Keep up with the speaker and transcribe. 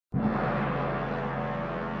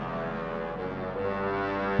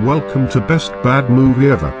Welcome to Best Bad Movie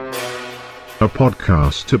Ever, a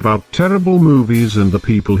podcast about terrible movies and the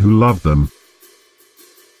people who love them.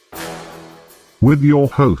 With your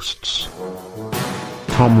hosts,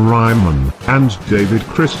 Tom Ryman and David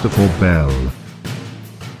Christopher Bell.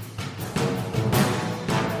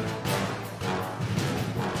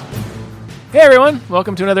 Hey everyone,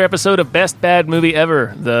 welcome to another episode of Best Bad Movie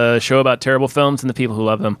Ever, the show about terrible films and the people who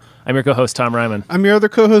love them. I'm your co-host, Tom Ryman. I'm your other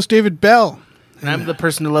co-host, David Bell. And I'm the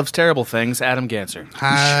person who loves terrible things, Adam Ganser.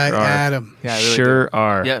 Hi, Sure are. Adam. Yeah, I really Sure do.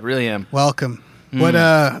 are. Yeah, really am. Welcome.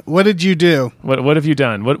 What did you do? What have you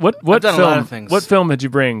done? What I've done film? a lot of things. What film did you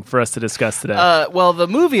bring for us to discuss today? Well, the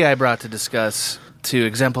movie I brought to discuss to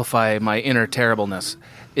exemplify my inner terribleness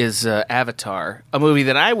is Avatar, a movie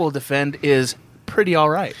that I will defend is pretty all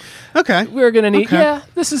right. Okay. We're gonna need. Okay. Yeah,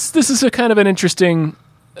 this is a kind of an interesting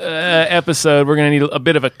episode. We're gonna need a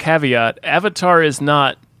bit of a caveat. Avatar is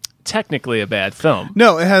not technically a bad film.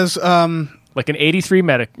 No, it has Like an 83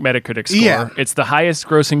 Metacritic score. Yeah. It's the highest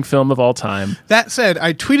grossing film of all time. that said,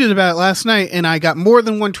 I tweeted about it last night and I got more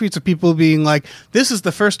than one tweets of people being like, this is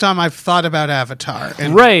the first time I've thought about Avatar.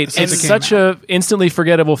 And Right. since It's it came such out. a instantly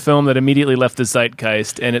forgettable film that immediately left the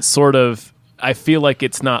zeitgeist, and it's sort of, I feel like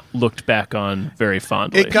it's not looked back on very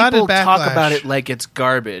fondly. It got People a backlash. talk about it like it's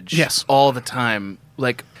garbage. Yes. All the time.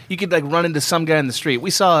 Like, you could run into some guy in the street. We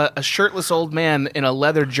saw a shirtless old man in a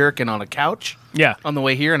leather jerkin on a couch Yeah. on the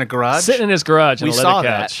way here in a garage. Sitting in his garage in we a leather saw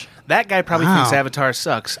couch. that guy probably Wow. thinks Avatar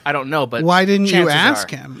sucks. I don't know, but Why didn't you chances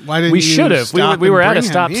ask are. him? Why didn't We you should have. stop We and were at a bring him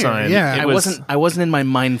stop here? sign. Yeah. I wasn't in my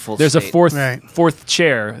mindful There's a state. fourth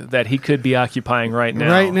chair that he could be occupying right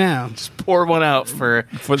now. Right now. Pour one out for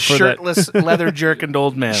For that- shirtless, leather jerkined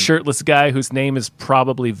old man. Shirtless guy whose name is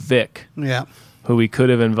probably Vic, Yeah. who we could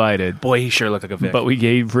have invited. Boy, he sure looked like a Vic. But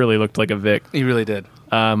he really looked like a Vic. He really did.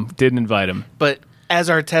 Didn't invite him. But as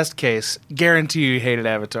our test case, guarantee you hated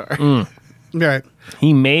Avatar. Right.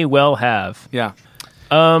 He may well have. Yeah.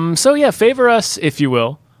 So yeah, favor us, if you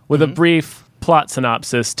will, with Mm-hmm. a brief plot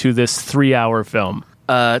synopsis to this 3-hour film.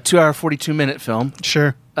 2 hour, 42-minute film.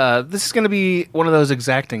 Sure. This is going to be one of those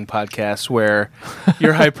exacting podcasts where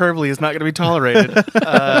your hyperbole is not going to be tolerated.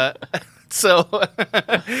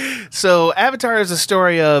 So Avatar is a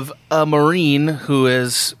story of a Marine who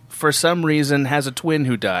is, for some reason, has a twin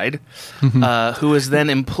who died, who is then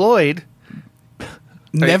employed.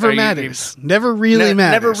 Never are you- matters. Never really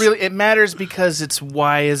matters. Never really. It matters because it's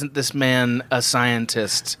why isn't this man a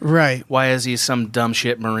scientist? Right. Why is he some dumb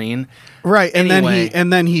shit Marine? Right. And Anyway.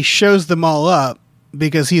 then he shows them all up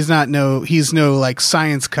because he's no like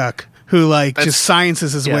science cuck who just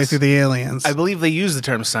sciences his way yes. through the aliens. I believe they use the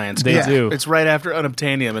term science. They cuck. do. It's right after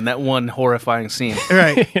unobtainium and that one horrifying scene.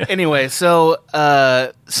 Right. Anyway, so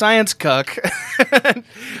science cuck.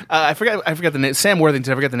 I forgot the name. Sam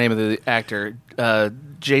Worthington. I forgot the name of the actor.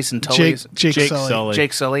 Jason Tully. Jake Jake Sully. Sully.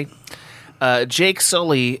 Jake Sully. Jake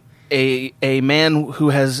Sully, a man who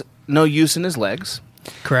has no use in his legs,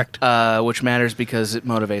 Correct. which matters because it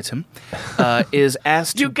motivates him, is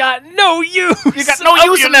asked to. You got no use. You got no of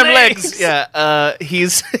use your in them legs. Yeah,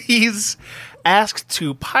 he's asked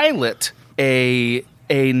to pilot a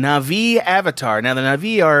Na'vi avatar. Now the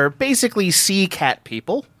Na'vi are basically sea cat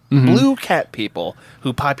people, blue cat people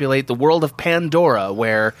who populate the world of Pandora,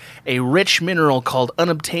 where a rich mineral called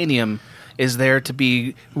unobtainium is there to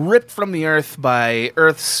be ripped from the earth by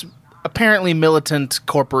Earth's apparently militant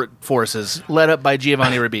corporate forces led up by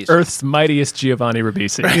Giovanni Ribisi. Earth's mightiest Giovanni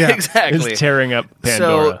Ribisi. Yeah. Exactly. Is tearing up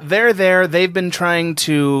Pandora. So they're there. They've been trying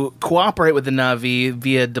to cooperate with the Na'vi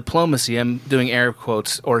via diplomacy. I'm doing air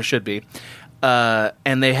quotes, or should be.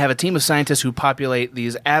 And they have a team of scientists who populate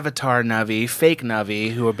these avatar Na'vi, fake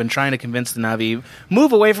Na'vi, who have been trying to convince the Na'vi,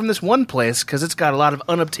 move away from this one place because it's got a lot of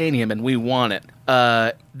unobtainium and we want it.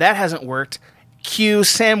 That hasn't worked. Cue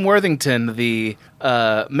Sam Worthington, the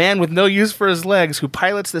man with no use for his legs, who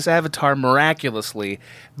pilots this avatar miraculously,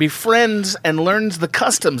 befriends and learns the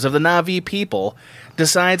customs of the Na'vi people,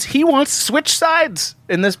 decides he wants to switch sides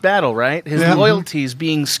in this battle, right? His Yeah. loyalties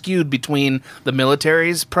being skewed between the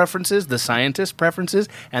military's preferences, the scientists' preferences,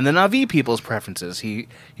 and the Na'vi people's preferences. He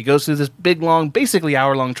goes through this big, long, basically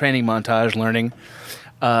hour-long training montage learning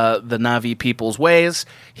the Na'vi people's ways.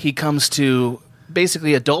 He comes to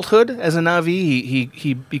basically adulthood as a Na'vi.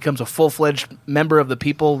 He becomes a full-fledged member of the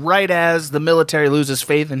people right as the military loses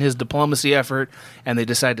faith in his diplomacy effort, and they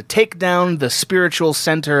decide to take down the spiritual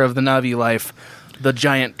center of the Na'vi life, the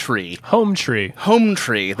giant tree. Home tree. Home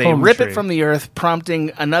tree. They Home rip tree. it from the earth,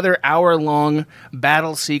 prompting another hour-long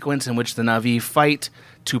battle sequence in which the Na'vi fight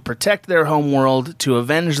to protect their homeworld, to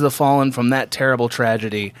avenge the fallen from that terrible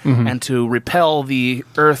tragedy, and to repel the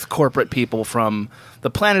Earth corporate people from the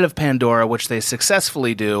planet of Pandora, which they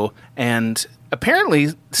successfully do. And apparently,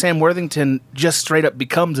 Sam Worthington just straight up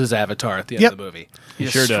becomes his avatar at the end of the movie. He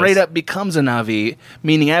sure does. straight up becomes a Na'vi,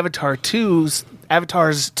 meaning Avatars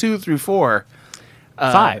 2 through 4.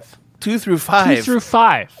 5. 2 through 5. 2 through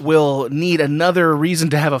 5. Will need another reason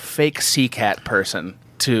to have a fake sea cat person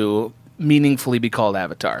to meaningfully be called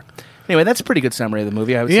Avatar. Anyway, that's a pretty good summary of the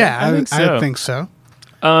movie, I would say. Yeah, I think so. I think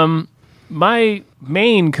so. My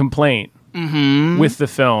main complaint with the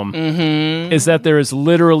film is that there is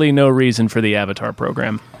literally no reason for the Avatar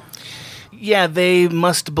program. Yeah, they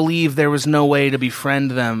must believe there was no way to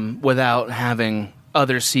befriend them without having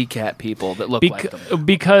other sea cat people that look like them.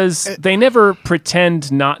 Because they never pretend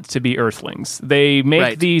not to be Earthlings. They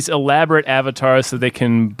make these elaborate avatars so they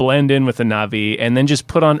can blend in with the Na'vi and then just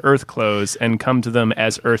put on Earth clothes and come to them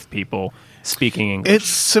as Earth people speaking English. It's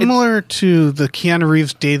similar to the Keanu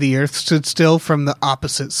Reeves Day the Earth Stood Still from the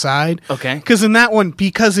opposite side. Okay. Because in that one,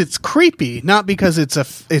 because it's creepy, not because it's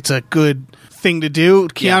a good thing to do,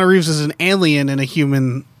 Keanu Reeves is an alien in a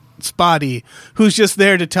human's body who's just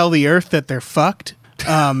there to tell the Earth that they're fucked.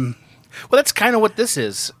 Well, that's kind of what this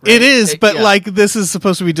is. Right? It is, but like this is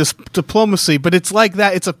supposed to be diplomacy, but it's like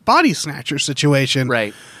that. It's a body snatcher situation.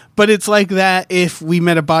 Right. But it's like that if we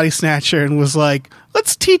met a body snatcher and was like,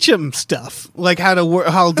 let's teach him stuff, like how to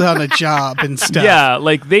hold down a job and stuff. Yeah,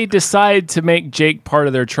 like they decide to make Jake part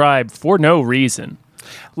of their tribe for no reason.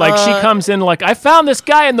 Like she comes in like, I found this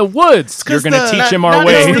guy in the woods. You're going to teach him our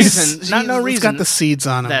ways. No reason. It's got the seeds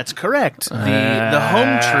on him. That's correct. The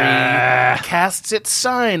home tree casts its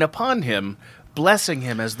sign upon him, blessing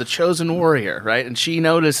him as the chosen warrior, right? And she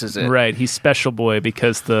notices it. Right, he's special boy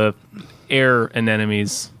because the air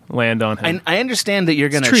anemones land on him. I understand that you're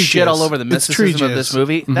going to shit all over the mysticism of this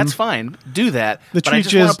movie. That's fine. Do that. But I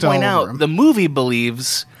just want to point out, the movie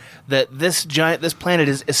believes that this planet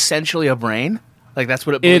is essentially a brain. Like, that's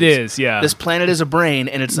what it believes. It is, yeah. This planet is a brain,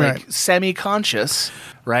 and it's like semi-conscious,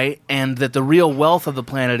 right? And that the real wealth of the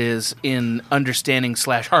planet is in understanding /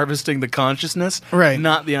 harvesting the consciousness, right?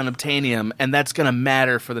 Not the unobtainium, and that's going to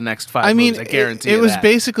matter for the next 5 movies. I guarantee it was that.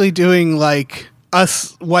 basically doing like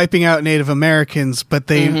us wiping out Native Americans, but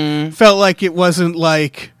they felt like it wasn't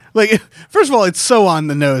like first of all, it's so on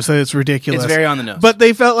the nose that it's ridiculous. It's very on the nose. But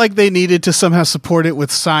they felt like they needed to somehow support it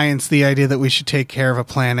with science, the idea that we should take care of a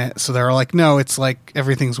planet. So they were like, no, it's like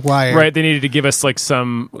everything's wired. Right, they needed to give us like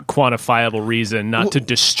some quantifiable reason not to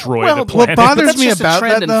destroy the planet. What bothers that's me just about a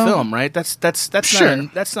trend that, in though, film, right?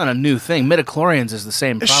 That's not a new thing. Midichlorians is the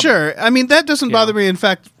same problem. Sure. I mean, that doesn't bother me. In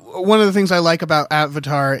fact, one of the things I like about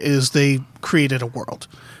Avatar is they created a world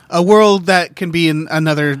that can be in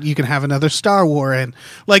another. You can have another Star Wars, and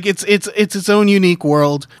like it's its own unique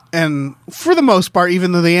world. And for the most part,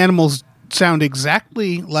 even though the animals sound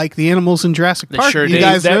exactly like the animals in Jurassic Park, sure you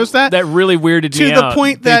guys notice that? That really weirded me out. To the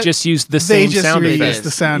point that they just used the same sound effects.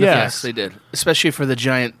 The sound Yes, effects. they did, especially for the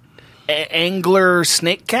giant angler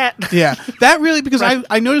snake cat. Yeah, that really, because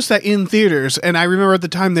I noticed that in theaters, and I remember at the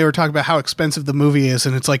time they were talking about how expensive the movie is,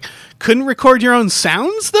 and it's like, couldn't record your own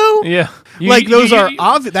sounds though? Yeah.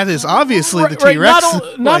 That is obviously the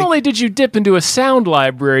T-Rex. Not only did you dip into a sound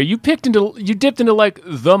library, you dipped into like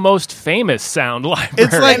the most famous sound library.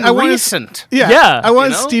 It's like recent. I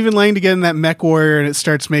wanted Stephen Lang to get in that Mech Warrior and it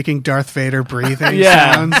starts making Darth Vader breathing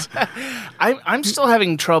sounds. I'm still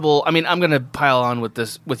having trouble. I mean, I'm going to pile on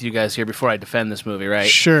with you guys here before I defend this movie, right?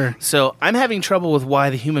 Sure. So I'm having trouble with why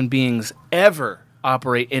the human beings ever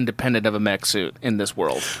operate independent of a mech suit in this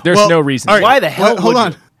world. There's no reason. Right, why the hell? Hold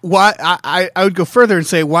on. Why I would go further and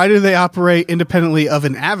say, why do they operate independently of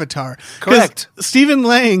an avatar? Correct. Stephen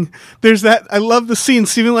Lang, there's that. I love the scene.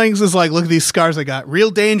 Stephen Lang is like, look at these scars I got. Real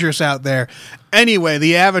dangerous out there. Anyway,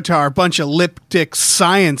 the avatar, bunch of lipstick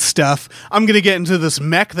science stuff. I'm going to get into this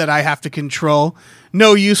mech that I have to control.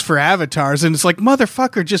 No use for avatars. And it's like,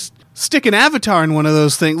 motherfucker, just stick an avatar in one of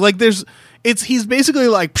those things. Like he's basically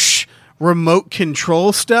like, remote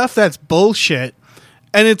control stuff. That's bullshit.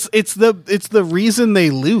 And it's the reason they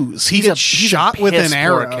lose. He gets shot with an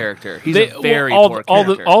arrow. Character. He's a very poor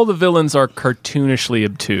character. All the villains are cartoonishly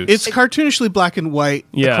obtuse. It's cartoonishly black and white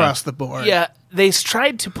across the board. Yeah, they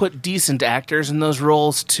tried to put decent actors in those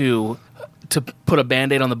roles to put a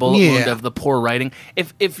Band-Aid on the bullet wound of the poor writing.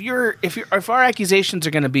 If our accusations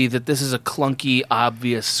are going to be that this is a clunky,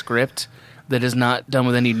 obvious script that is not done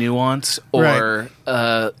with any nuance or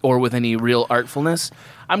with any real artfulness,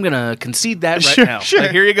 I'm going to concede that now. Sure.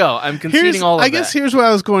 Like, here you go. I'm conceding all of that. I guess here's what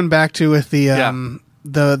I was going back to with the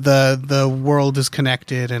the world is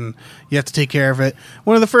connected and you have to take care of it.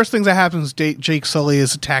 One of the first things that happens, Jake Sully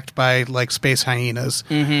is attacked by like space hyenas,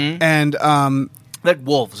 and like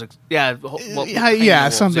wolves,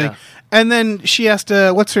 wolves, something. Yeah. And then she has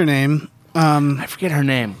to, what's her name? I forget her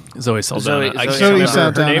name. Zoe Saldana. I can't Zoe remember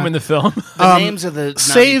Saldana. her name in the film. The names of the Navi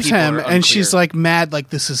saves people him, are and unclear. she's like mad, like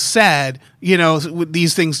this is sad. You know,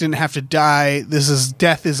 these things didn't have to die.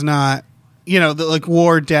 Death is not. You know, like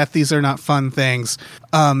war, death, these are not fun things.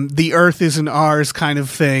 The earth isn't ours kind of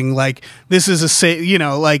thing. Like, this is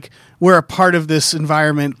like, we're a part of this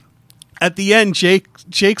environment. At the end,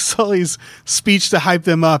 Jake Sully's speech to hype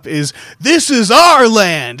them up is, "This is our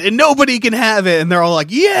land, and nobody can have it." And they're all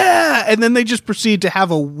like, "Yeah!" And then they just proceed to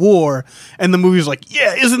have a war. And the movie's like,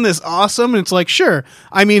 "Yeah, isn't this awesome?" And it's like, sure.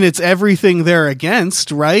 I mean, it's everything they're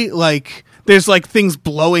against, right? Like... There's like things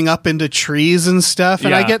blowing up into trees and stuff,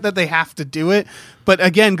 and I get that they have to do it. But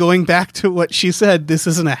again, going back to what she said, this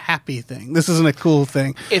isn't a happy thing. This isn't a cool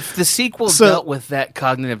thing. If the sequel dealt with that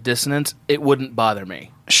cognitive dissonance, it wouldn't bother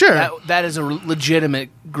me. Sure. That is a legitimate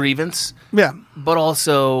grievance. Yeah. But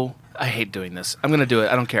also, I hate doing this. I'm going to do it.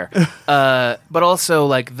 I don't care. But also,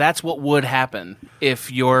 like, that's what would happen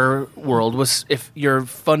if your world was, if your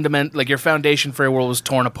your foundation for your world was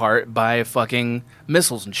torn apart by fucking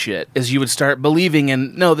missiles and shit, is you would start believing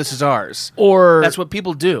in, no, this is ours. Or that's what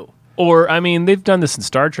people do. Or, I mean, they've done this in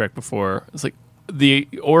Star Trek before. It's like the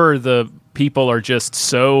people are just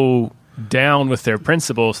so down with their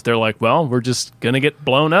principles. They're like, well, we're just going to get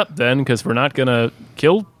blown up then because we're not going to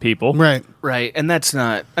kill people. Right. Right. And that's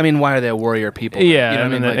not, I mean, why are they warrior people? Yeah. You know I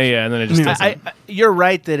mean, and then it just doesn't. You're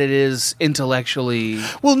right that it is intellectually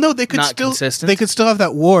well, no, they could not still consistent. They could still have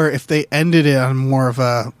that war if they ended it on more of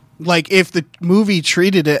a, like, if the movie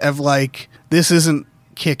treated it of like, this isn't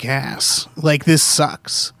kick ass. Like, this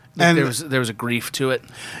sucks. And there was a grief to it.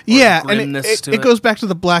 Yeah, and it goes back to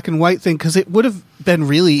the black and white thing, because it would have been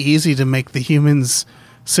really easy to make the humans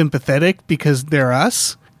sympathetic because they're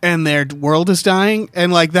us and their world is dying,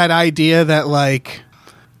 and like that idea that like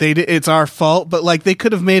it's our fault, but like they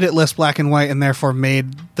could have made it less black and white and therefore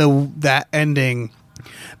made that ending.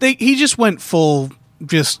 He just went full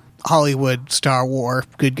just Hollywood Star War,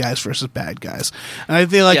 good guys versus bad guys, and I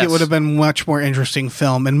feel like it would have been much more interesting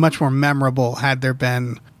film and much more memorable had it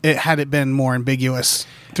been more ambiguous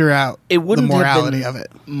throughout. It wouldn't the morality have been of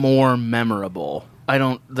it more memorable. I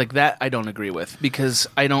don't like that. I don't agree with, because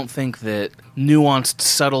I don't think that nuanced,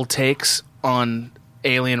 subtle takes on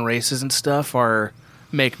alien races and stuff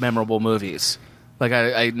make memorable movies. Like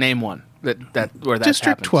I name one that where that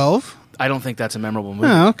District happened. 12. I don't think that's a memorable movie.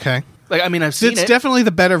 Oh, okay. Like, I mean, I've seen it's definitely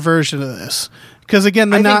the better version of this. Because again,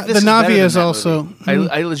 the Navi is also.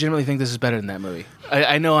 I legitimately think this is better than that movie.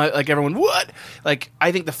 I know, like everyone, what? Like,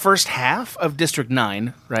 I think the first half of District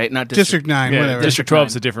 9, right? Not District 9, whatever. District 12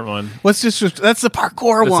 is a different one. What's District? That's the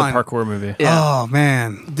parkour one. That's the parkour movie. Yeah. Oh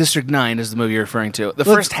man, District 9 is the movie you're referring to. The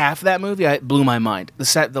first half of that movie blew my mind.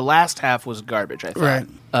 The last half was garbage, I thought.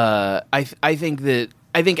 Right.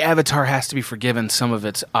 I think Avatar has to be forgiven some of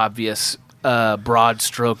its obvious broad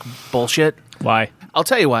stroke bullshit. Why? I'll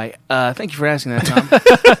tell you why. Thank you for asking that,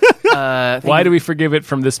 Tom. Why do we forgive it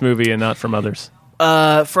from this movie and not from others?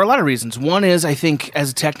 For a lot of reasons. One is, I think,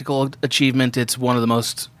 as a technical achievement, it's one of the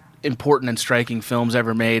most important and striking films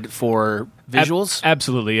ever made for visuals.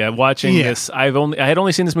 Absolutely, yeah. Watching this, I had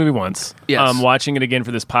only seen this movie once. Yes. Watching it again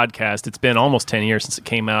for this podcast, it's been almost 10 years since it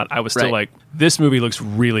came out. I was still like, this movie looks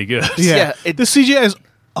really good. Yeah. The CGI is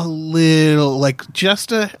a little, like,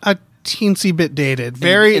 just a teensy bit dated.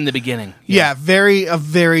 Very in the beginning. Yeah, a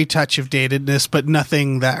very touch of datedness, but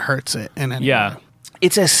nothing that hurts it in any way.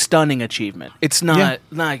 It's a stunning achievement. It's not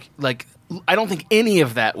like I don't think any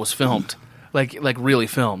of that was filmed. Like really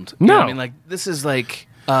filmed. You know what I mean, like, this is like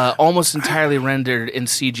almost entirely rendered in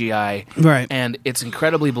CGI. Right. And it's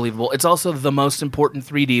incredibly believable. It's also the most important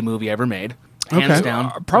 3D movie ever made. Hands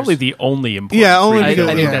down. Probably the only important. Yeah, only I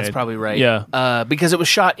because think that's probably right. Yeah. Because it was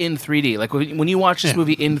shot in 3D. Like, when you watch this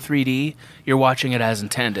movie in 3D, you're watching it as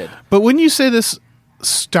intended. But when you say this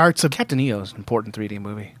starts a Captain EO is an important 3D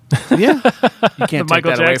movie. Yeah. You can't take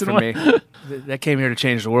Michael that Jackson away from me. That came here to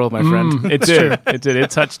change the world, my friend. It did. It did. It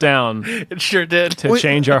touched down It sure did. to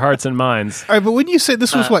change our hearts and minds. All right, but when you say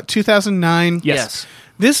this was 2009? Yes.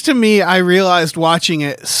 This, to me, I realized watching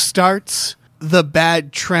it, starts the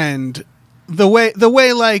bad trend. The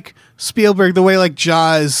way like Spielberg, the way like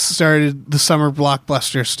Jaws started the summer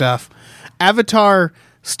blockbuster stuff. Avatar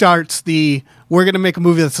starts we're going to make a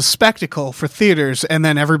movie that's a spectacle for theaters and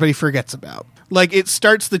then everybody forgets about. Like, it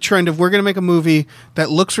starts the trend of, we're going to make a movie that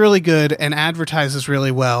looks really good and advertises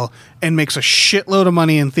really well and makes a shitload of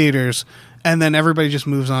money in theaters, and then everybody just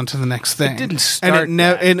moves on to the next thing. It didn't start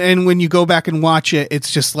and when you go back and watch it,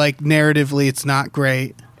 it's just like narratively, it's not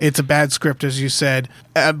great. It's a bad script, as you said,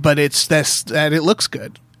 but it's that it looks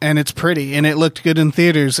good. And it's pretty, and it looked good in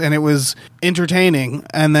theaters, and it was entertaining.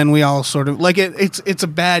 And then we all sort of like it. It's a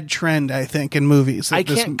bad trend, I think, in movies. I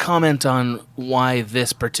can't comment on why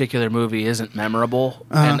this particular movie isn't memorable,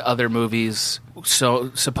 and other movies so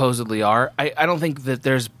supposedly are. I don't think that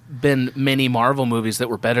there's been many Marvel movies that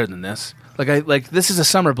were better than this. Like this is a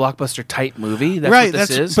summer blockbuster type movie. That's right. What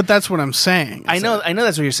this is. But that's what I'm saying. I know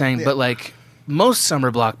that's what you're saying. Yeah. But like most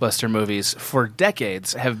summer blockbuster movies for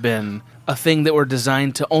decades have been a thing that were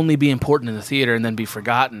designed to only be important in the theater and then be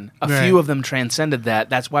forgotten. A few of them transcended that.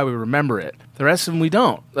 That's why we remember it. The rest of them we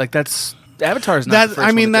don't. Like Avatar is not the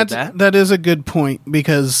first one that did that. That is a good point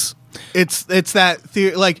because it's that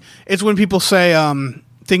like it's when people say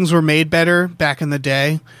things were made better back in the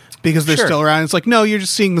day because they're still around. It's like, no, you're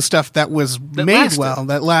just seeing the stuff that was made well,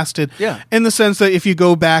 that lasted. Yeah. In the sense that if you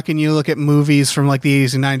go back and you look at movies from like the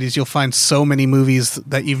 80s and 90s, you'll find so many movies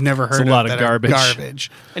that you've never heard of. A lot of that garbage. Are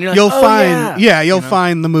garbage. And you're like, you'll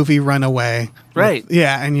find the movie Runaway. Right.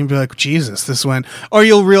 Yeah, and you'll be like, Jesus, this one. Or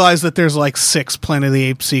you'll realize that there's like 6 Planet of the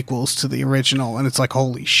Apes sequels to the original, and it's like,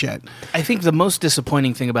 holy shit. I think the most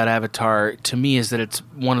disappointing thing about Avatar to me is that it's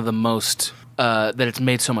one of the most that it's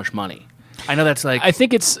made so much money. I know that's like... I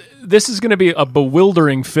think this is going to be a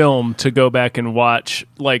bewildering film to go back and watch,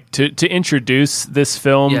 like to introduce this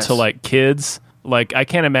film to like kids. Like I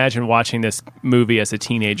can't imagine watching this movie as a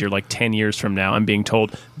teenager like 10 years from now and being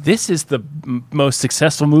told this is the most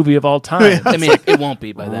successful movie of all time. I mean, it won't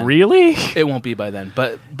be by then. Really? It won't be by then.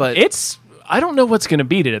 But it's... I don't know what's going to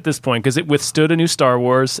beat it at this point because it withstood a new Star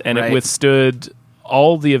Wars and it withstood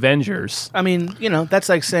all the Avengers. I mean, that's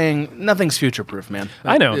like saying nothing's future-proof, man.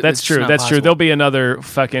 I know, that's true. That's true. There'll be another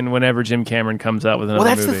fucking whenever Jim Cameron comes out with another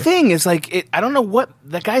movie. Well, that's the thing. It's like, I don't know what...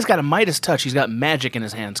 That guy's got a Midas touch. He's got magic in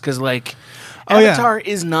his hands. Because, like, Avatar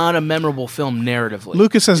is not a memorable film narratively.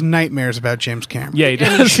 Lucas has nightmares about James Cameron. Yeah, he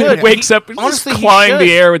does. He wakes up honestly, clawing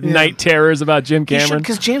the air with night terrors about Jim Cameron.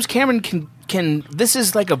 Because James Cameron can... This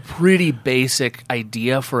is like a pretty basic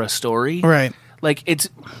idea for a story. Right. Like, it's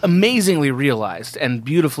amazingly realized and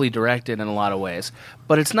beautifully directed in a lot of ways,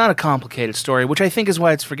 but it's not a complicated story, which I think is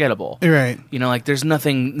why it's forgettable. Right. Like, there's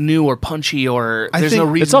nothing new or punchy or there's no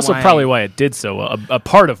reason. It's also probably why it did so well. A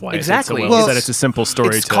part of why it did so well is that it's a simple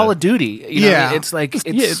story. It's Call of Duty. It's like...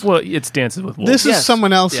 it's Dances with Wolves. This is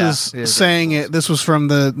someone else's saying it. This was from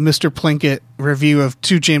the Mr. Plinkett review of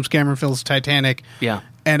 2 James Cameron films, Titanic. Yeah.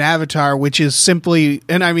 And Avatar, which is simply,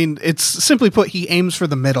 and I mean, it's simply put, he aims for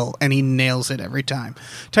the middle and he nails it every time.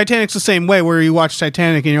 Titanic's the same way, where you watch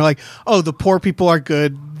Titanic and you're like, oh, the poor people are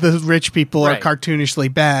good, the rich people are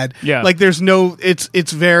cartoonishly bad. Yeah. Like there's no,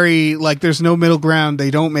 it's very, like there's no middle ground.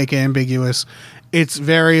 They don't make it ambiguous. It's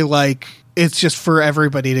very like, it's just for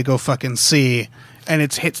everybody to go fucking see. And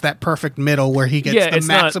it hits that perfect middle where he gets the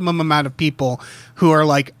maximum amount of people who are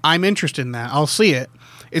like, I'm interested in that. I'll see it.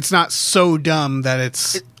 It's not so dumb that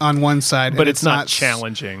it's on one side, but it's not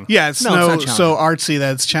challenging. Yeah, it's so artsy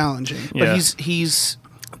that it's challenging. Yeah. But he's.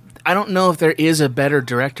 I don't know if there is a better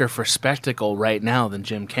director for spectacle right now than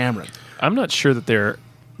Jim Cameron. I'm not sure that there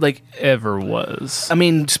ever was. I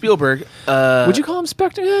mean, Spielberg. Would you call him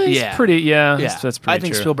spectacle? He's pretty. Yeah, that's pretty. I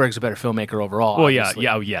think true. Spielberg's a better filmmaker overall. Well,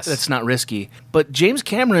 obviously. yes. That's not risky. But James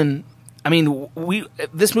Cameron. I mean,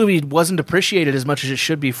 this movie wasn't appreciated as much as it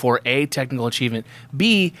should be for A, technical achievement,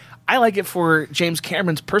 B, I like it for James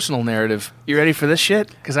Cameron's personal narrative. You ready for this shit?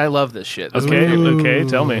 Because I love this shit. Okay,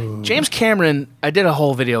 tell me. James Cameron, I did a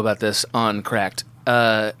whole video about this on Cracked.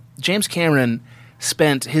 James Cameron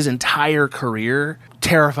spent his entire career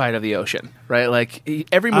terrified of the ocean, right? Like,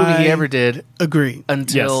 every movie he ever did... Agree.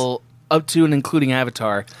 Until... up to and including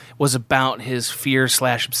Avatar, was about his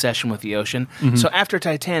fear/obsession with the ocean. Mm-hmm. So after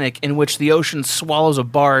Titanic, in which the ocean swallows a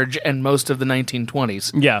barge and most of the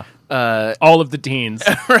 1920s. Yeah. All of the teens.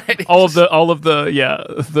 Right. All of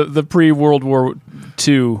the pre-World War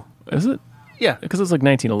II. Is it? Yeah. Because it was like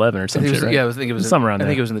 1911 or something, right? Yeah, I think it was somewhere around there. I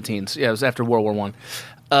think it was in the teens. Yeah, it was after World War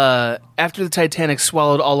I. After the Titanic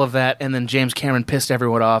swallowed all of that, and then James Cameron pissed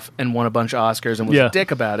everyone off and won a bunch of Oscars and was a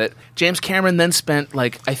dick about it. James Cameron then spent I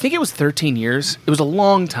think it was 13 years. It was a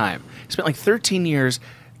long time. He spent 13 years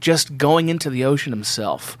just going into the ocean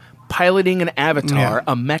himself, piloting an Avatar,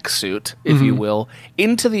 a mech suit, if you will,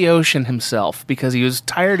 into the ocean himself because he was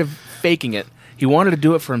tired of faking it. He wanted to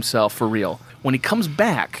do it for himself, for real. When he comes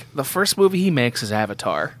back, the first movie he makes is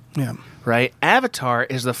Avatar. Yeah. Right? Avatar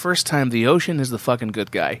is the first time the ocean is the fucking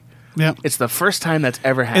good guy. Yeah. It's the first time that's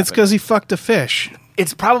ever happened. It's because he fucked a fish.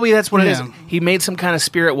 It's probably that's what it is. Yeah. He made some kind of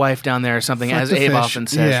spirit wife down there or something, Fuck as the Abe fish. often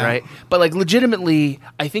says, Yeah. right? But like legitimately,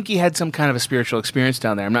 I think he had some kind of a spiritual experience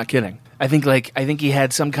down there. I'm not kidding. I think he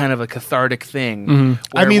had some kind of a cathartic thing.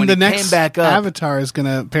 I where mean, when the he next came back up, Avatar is going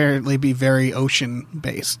to apparently be very ocean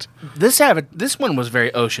based. this one was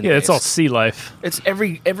very ocean. Yeah, it's all sea life. It's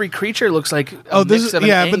every creature looks like This mix is of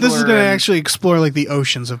an but this is angler going to and- actually explore like the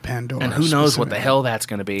oceans of Pandora. and who knows what the specifically. hell that's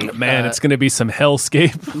going to be. Man, it's going to be some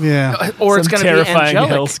hellscape. Yeah. or it's some going to be terrifying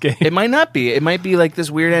angelic. hellscape. It might not be. It might be like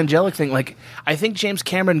this weird angelic thing. Like I think James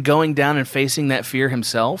Cameron going down and facing that fear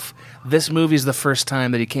himself. This movie's the first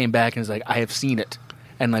time that he came back and is like, I have seen it,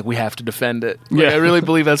 and like we have to defend it. Like, Yeah. I really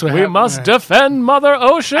believe that's what We happened. must defend Mother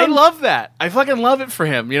Ocean. I love that. I fucking love it for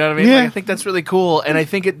him. You know what I mean? Yeah. Like, I think that's really cool, and I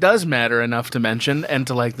think it does matter enough to mention and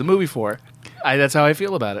to like the movie for. That's how I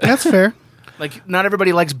feel about it. That's fair. Like, not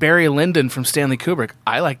everybody likes Barry Lyndon from Stanley Kubrick.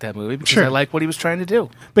 I like that movie because Sure. I like what he was trying to do.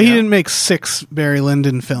 But he didn't make 6 Barry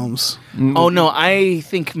Lyndon films. Oh no, I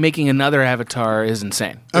think making another Avatar is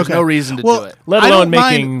insane. There's Okay. no reason to do it. Let I alone don't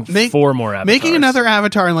mind making 4 more avatars. Making another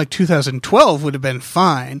Avatar in like 2012 would have been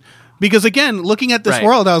fine. Because again, looking at this Right.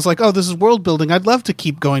 world, I was like, oh, this is world building. I'd love to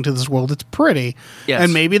keep going to this world. It's pretty. Yes.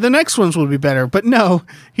 And maybe the next ones would be better. But no,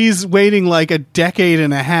 he's waiting like a decade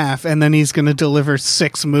and a half, and then he's going to deliver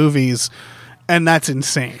 6 movies. And that's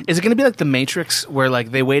insane. Is it going to be like The Matrix, where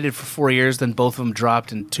like they waited for 4 years, then both of them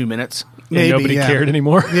dropped in 2 minutes? And Maybe, nobody yeah. cared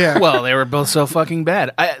anymore. Yeah. Well, they were both so fucking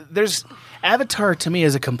bad. There's Avatar to me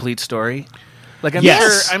is a complete story. Like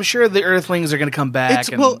Yes. I'm sure the Earthlings are going to come back. It's-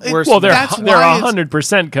 and well, it- worse Well, than they're That's that. they're why it's-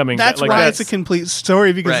 100% coming. That's back. why Like, it's a complete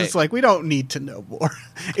story, because Right. it's like we don't need to know more.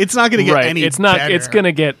 It's not going to get right. any It's not. better. It's going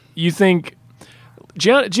to get. You think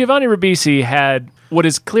Giovanni Ribisi had what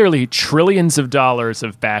is clearly trillions of dollars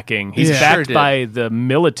of backing. He's Yeah. backed Sure did. by the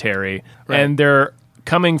military, Right. and they're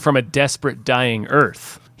coming from a desperate, dying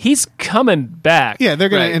Earth. He's coming back. Yeah, they're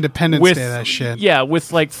going Right. to Independence with Day that shit. Yeah,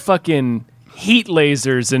 with like fucking heat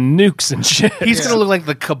lasers and nukes and shit. He's going to look like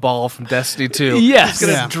the Cabal from Destiny 2. Yes. He's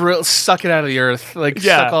going to Yeah. drill, suck it out of the earth, like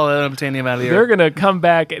Yeah. suck all the unobtainium out of the They're earth. gonna come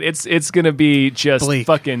back, and it's gonna be just Bleak.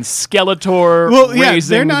 fucking Skeletor Well, yeah,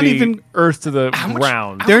 raising they're not the even- Earth to the much-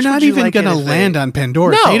 ground. They're much not would you even like going to it if they- land on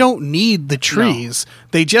Pandora. No. They don't need the trees.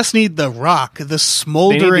 They just need the rock, the They need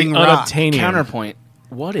smoldering the rock. unobtainium. Counterpoint.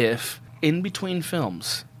 What if, in between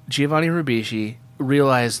films, Giovanni Ribisi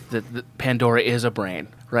realized that Pandora is a brain,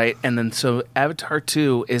 right? And then so Avatar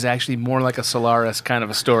 2 is actually more like a Solaris kind of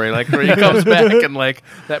a story, like where he comes back and like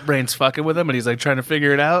that brain's fucking with him and he's like trying to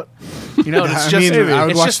figure it out. You know, and it's I just mean, I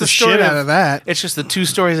would it's watch just the story shit out of that. It's just the 2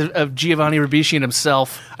 stories of Giovanni Ribisi and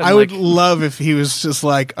himself. And I would like, love if he was just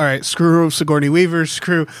like, all right, screw Sigourney Weaver,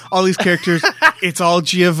 screw all these characters. It's all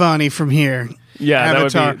Giovanni from here. Yeah,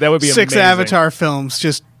 that would be 6 amazing. Avatar films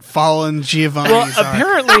just following Giovanni. Well,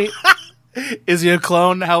 apparently, is he a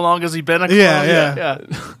clone? How long has he been a clone? Yeah.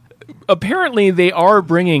 apparently they are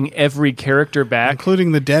bringing every character back,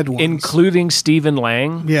 including the dead ones. including Stephen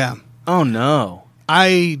Lang. Yeah. Oh no.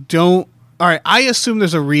 I don't. All right, I assume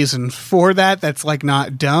there's a reason for that. That's like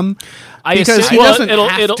not dumb, I because assume- he well, doesn't it'll-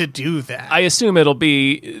 have it'll- to do that. I assume it'll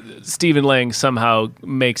be Stephen Lang somehow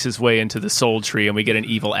makes his way into the Soul Tree, and we get an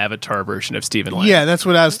evil Avatar version of Stephen Lang. Yeah, that's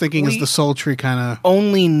what I was thinking. Is We- the Soul Tree kind of?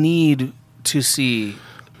 Only need to see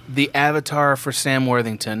the avatar for Sam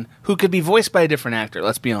Worthington, who could be voiced by a different actor.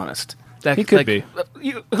 Let's be honest. That, He could be.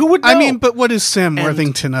 Who would know? I mean, but what is Sam And-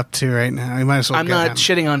 Worthington up to right now? You might as well. I'm get not him.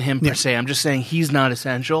 shitting on him per Yeah. se. I'm just saying he's not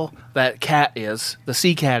essential. That cat is. The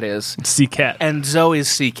sea cat is. Sea Cat. And Zoe's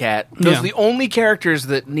sea cat. Those Yeah. are the only characters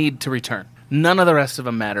that need to return. None of the rest of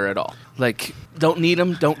them matter at all. Like, don't need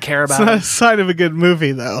them. Don't care It's about not a them. sign of a good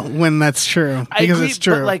movie, though, when that's true. I Because agree, it's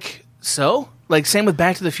true. but like, so? Like, same with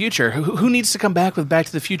Back to the Future. Who needs to come back with Back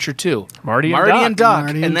to the Future 2? Marty and Doc,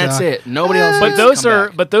 Marty and and that's Doc. it. Nobody else. but needs to those come are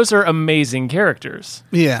back. those are amazing characters.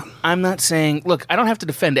 yeah. I'm not saying. Look, I don't have to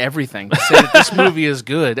defend everything to say that this movie is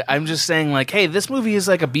good. I'm just saying, like, hey, this movie is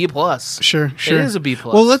like a B plus. Sure. Sure. It is a B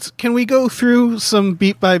plus. Well, can we go through some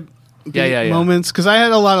beat by beat Yeah. moments? Because I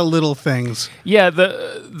had a lot of little things. Yeah,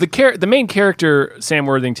 the main character Sam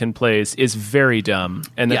Worthington plays is very dumb,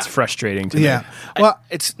 and that's Yeah. frustrating to me. Yeah. Well,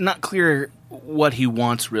 It's not clear what he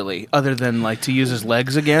wants really, other than like to use his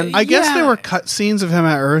legs again. I guess Yeah. there were cut scenes of him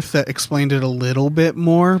at Earth that explained it a little bit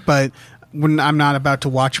more, but when I'm not about to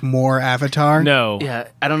watch more Avatar. No. Yeah,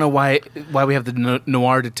 I don't know why we have the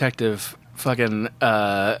noir detective fucking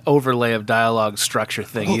overlay of dialogue structure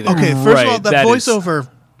thing Well, either. okay, first Right, of all, the that is- voiceover.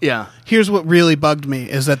 Yeah. Here's what really bugged me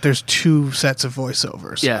is that there's 2 sets of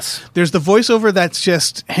voiceovers. Yes. There's the voiceover that's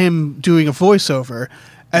just him doing a voiceover,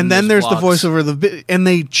 And then there's the vlogs. voiceover, and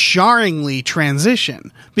they jarringly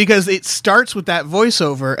transition because it starts with that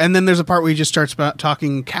voiceover, and then there's a part where he just starts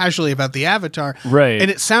talking casually about the Avatar. Right. And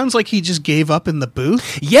it sounds like he just gave up in the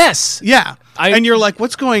booth. Yes. Yeah. And you're like,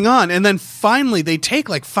 what's going on? And then finally they take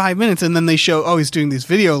like 5 minutes, and then they show, oh, he's doing these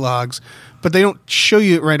video logs, but they don't show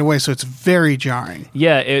you it right away, so it's very jarring.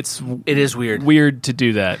 Yeah, it is weird. Weird to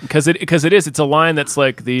do that because it's a line that's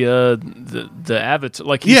like the Avatar.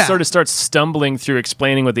 Like he sort of starts stumbling through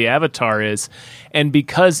explaining what the Avatar is, and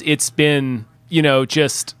because it's been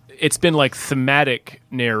it's been like thematic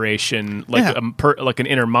narration, like like an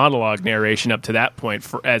inner monologue narration up to that point,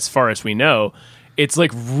 for as far as we know. It's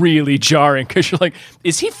like really jarring because you're like,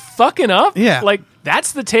 is he fucking up? Yeah, like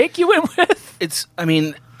that's the take you went with.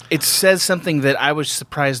 It says something that I was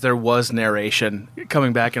surprised there was narration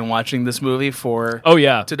coming back and watching this movie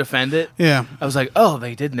to defend it. Yeah. I was like, oh,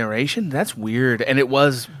 they did narration? That's weird. And it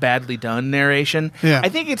was badly done narration. Yeah. I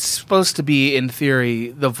think it's supposed to be, in theory,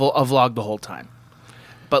 a vlog the whole time.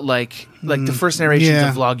 But like the first narration's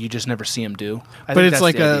a vlog you just never see him do. But it's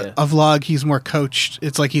like a vlog, he's more coached.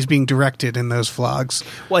 It's like he's being directed in those vlogs.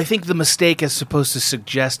 Well, I think the mistake is supposed to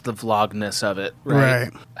suggest the vlogness of it, right?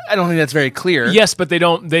 Right. I don't think that's very clear. Yes, but they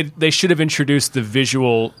don't. They should have introduced the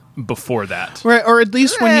visual before that, right? Or at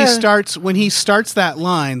least when he starts that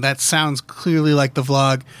line, that sounds clearly like the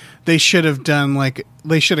vlog. They should have done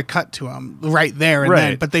they should have cut to him right there and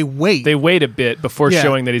then, but they wait. They wait a bit before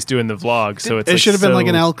showing that he's doing the vlog. So it should have been like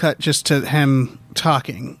an L cut just to him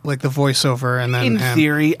talking, like the voiceover, and then in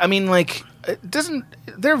theory, I mean, like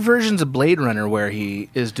there are versions of Blade Runner where he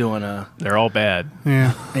is doing a. They're all bad.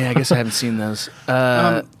 Yeah, I guess I haven't seen those.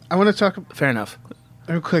 I want to talk. Fair enough.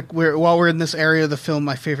 Real quick, while we're in this area of the film,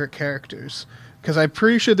 my favorite characters, because I'm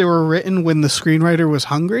pretty sure they were written when the screenwriter was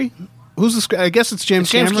hungry. Who's the? I guess it's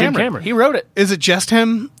James Cameron. He wrote it. Is it just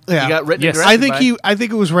him? Yeah, he got written. Yes, I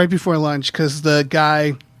think it was right before lunch because the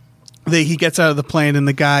guy, he gets out of the plane and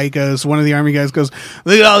the guy goes. One of the army guys goes,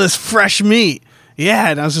 "Look at all this fresh meat."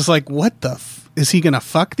 Yeah, and I was just like, "What the? Is he gonna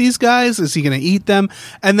fuck these guys? Is he gonna eat them?"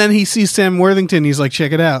 And then he sees Sam Worthington. He's like,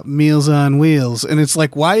 "Check it out, Meals on Wheels." And it's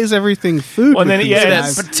like, why is everything food? Well, then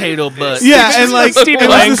that's potato butt. Yeah, and like Stephen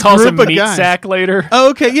Lang calls him meat sack later.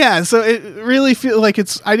 Oh, okay, yeah. So it really feels like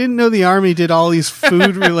it's. I didn't know the army did all these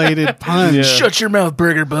food related puns. Yeah. Shut your mouth,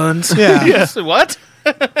 burger buns. Yeah. What?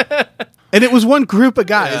 And it was one group of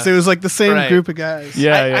guys. Yeah. It was like the same group of guys.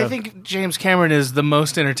 Yeah, I think James Cameron is the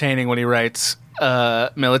most entertaining when he writes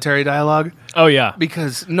military dialogue. Oh yeah,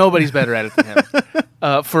 because nobody's better at it than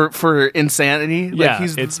him. For insanity, yeah,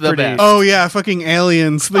 he's it's the pretty, best. Oh yeah, fucking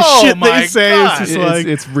aliens! The shit they say is just like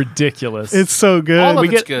it's ridiculous. It's so good. All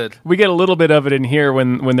of it's good. We get a little bit of it in here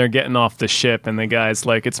when they're getting off the ship, and the guy's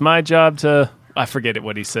like, "It's my job to." I forget it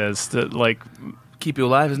what he says to like keep you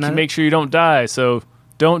alive, isn't that? To make sure you don't die. So.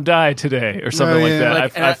 Don't die today, or something like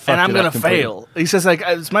that. And I'm gonna fail. He says like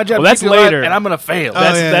it's my job. Well, that's later, and I'm gonna fail.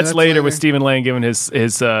 That's later with Stephen Lang giving his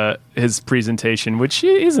presentation, which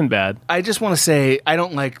isn't bad. I just want to say I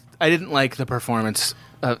didn't like the performance,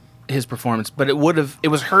 his performance, but it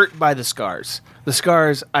was hurt by the scars. The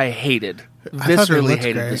scars I hated, viscerally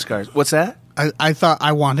hated the scars. What's that? I thought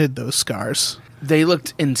I wanted those scars. They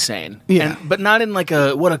looked insane. Yeah, but not in like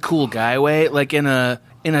a what a cool guy way, like in a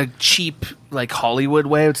cheap like Hollywood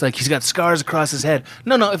way. It's like he's got scars across his head.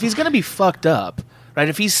 No, if he's gonna be fucked up, right?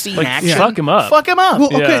 If he's seen action, fuck him up. Fuck him up.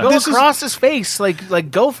 Well, okay, go across his face,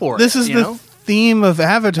 like go for it. This is the theme of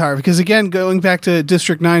Avatar, because again, going back to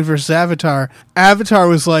District 9 versus Avatar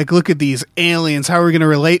was like, look at these aliens. How are we going to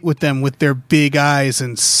relate with them with their big eyes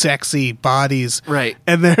and sexy bodies? Right.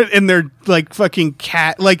 And they're like fucking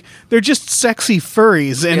cat, like they're just sexy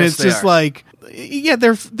furries, and yes, it's just like. Yeah,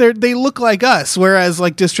 they look like us, whereas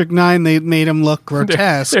like District 9, they made them look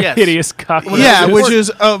grotesque. They're hideous cockroaches. Yeah, which is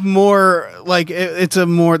a more like that's a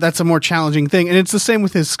more challenging thing, and it's the same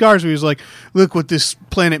with his scars. Where he's like, "Look what this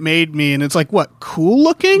planet made me," and it's like, "What, cool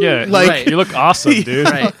looking? Yeah, like right. You look awesome, dude."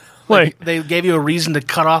 Right. Like they gave you a reason to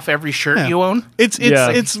cut off every shirt you own.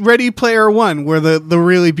 It's Ready Player One, where the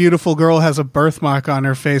really beautiful girl has a birthmark on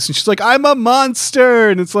her face, and she's like, "I'm a monster,"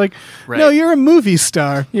 and it's like, no, you're a movie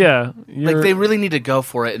star. Yeah, like they really need to go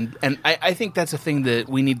for it, and I think that's a thing that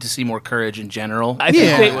we need to see more courage in general. I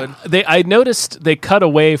think I noticed they cut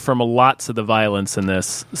away from lots of the violence in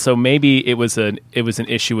this, so maybe it was an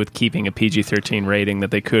issue with keeping a PG-13 rating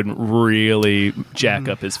that they couldn't really jack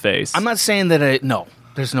up his face. I'm not saying that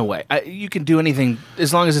There's no way. You can do anything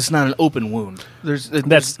as long as it's not an open wound.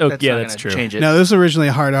 That's true. Change it. No, this was originally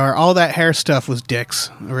a hard R. All that hair stuff was dicks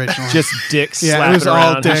originally. Just Dick Yeah, it slapping was all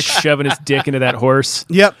around, Dick. shoving his dick into that horse.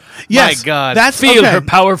 Yep. Yes. My God. That's Feel okay. her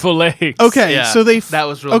powerful legs. Okay, Yeah, so that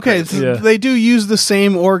was real okay. crazy. So Yeah. they do use the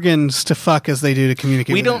same organs to fuck as they do to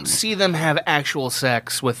communicate. We with don't enemies. see them have actual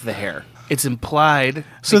sex with the hair. It's implied.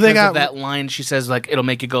 So they because got- of that line. She says like it'll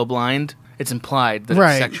make you go blind. It's implied that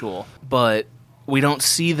Right. it's sexual, but we don't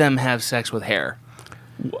see them have sex with hair.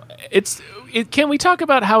 Can we talk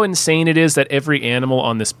about how insane it is that every animal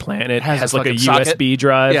on this planet Has a like a fucking socket? USB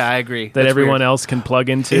drive? Yeah, I agree. That That's everyone weird. else can plug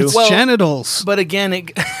into. It's Well, genitals. But again,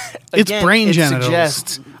 It's brain it genitals.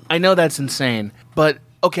 Suggests, I know that's insane, but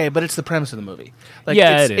okay, but it's the premise of the movie. Like,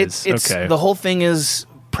 Yeah, it's, it is. It's, Okay. The whole thing is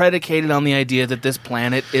predicated on the idea that this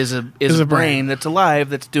planet is a a brain. brain that's alive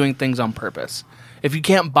that's doing things on purpose. If you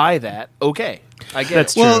can't buy that, okay, I get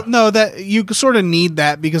That's it. true. Well, no, that you sort of need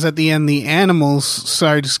that because at the end, the animals.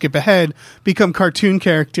 Sorry to skip ahead. Become cartoon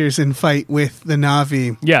characters and fight with the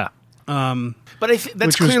Na'vi, yeah. But that's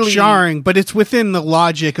which clearly was jarring. But it's within the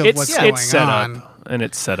logic of what's going it's set on. up. And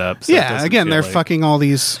it's set up. So it Yeah, doesn't again, feel they're like- fucking all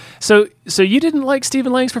these. So you didn't like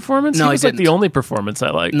Stephen Lang's performance? No, he I was like the didn't. only performance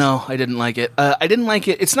I liked. No, I didn't like it. I didn't like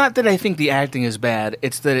it. It's not that I think the acting is bad.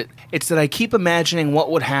 It's that I keep imagining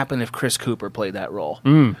what would happen if Chris Cooper played that role.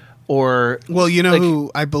 Or Well, you know like-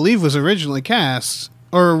 who I believe was originally cast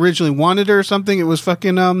or originally wanted or something. It was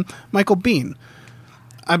fucking Michael Biehn.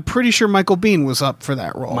 I'm pretty sure Michael Biehn was up for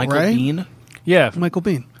that role. Michael right? Biehn. Yeah. Michael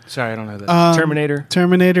Biehn. Sorry, I don't know that. Terminator.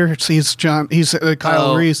 Terminator. He's John. He's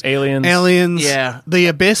Kyle Oh, Reese. Aliens. Aliens. Yeah. The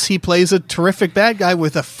Abyss. He plays a terrific bad guy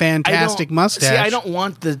with a I fantastic don't- mustache. See, I don't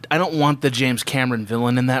want the James Cameron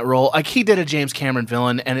villain in that role. Like he did a James Cameron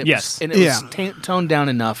villain, and it Yes. was toned down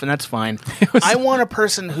enough, and that's fine. I want a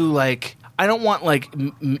person who like. I don't want like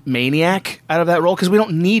Maniac out of that role because we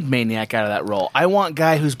don't need Maniac out of that role. I want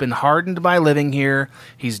guy who's been hardened by living here.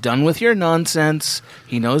 He's done with your nonsense.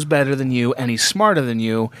 He knows better than you, and he's smarter than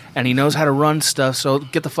you, and he knows how to run stuff. So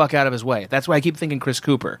get the fuck out of his way. That's why I keep thinking Chris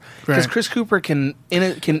Cooper because Right. Chris Cooper can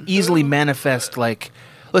easily manifest like,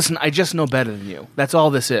 listen, I just know better than you. That's all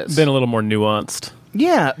this is. Been a little more nuanced.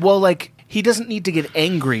 Yeah, well, like he doesn't need to get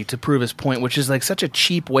angry to prove his point, which is like such a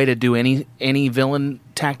cheap way to do any villain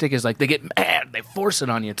tactic. Is like they get mad, they force it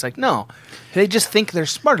on you. It's like no, they just think they're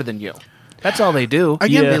smarter than you. That's all they do.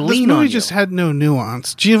 Again, they this lean on movie you. just had no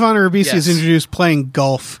nuance. Giovanni Ribisi is Yes. introduced playing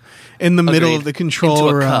golf in the middle Agreed. of the control Into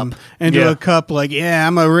a room cup. into Yeah. a cup. Like, yeah,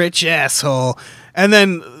 I'm a rich asshole. And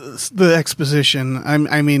then the exposition.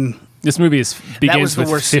 I mean, This movie begins was the with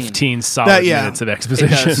worst scene. 15 solid minutes of It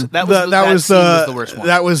exposition. does. That was scene was the worst one.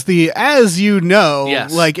 That was the as you know.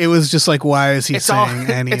 Yes. Like it was just like, why is he it's all saying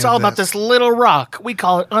any? it's of all about this little rock. We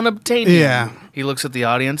call it unobtainium. Yeah. He looks at the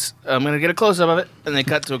audience. I'm going to get a close up of it, and they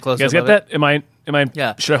cut to a close You up. guys get of that? It. Am I?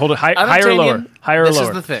 Yeah. Should I hold it higher or lower? Unobtainium, Higher or this lower?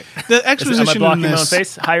 is the thing. The Am I exposition blocking in my own this.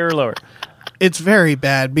 face? Higher or lower? It's very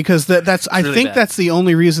bad because that's. I really think bad. that's the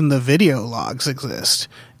only reason the video logs exist.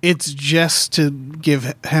 It's just to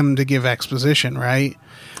give exposition, right?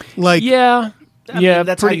 Like, Yeah. I mean,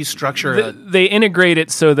 that's how you structure it. They integrate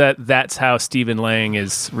it so that that's how Stephen Lang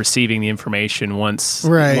is receiving the information once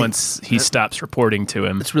Right. he stops reporting to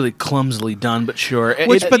him. It's really clumsily done, but sure.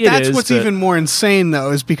 but it that's is, what's but- even more insane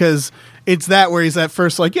though, is because it's that where he's at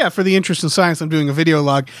first like, yeah, for the interest in science, I'm doing a video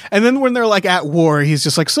log, and then when they're like at war, he's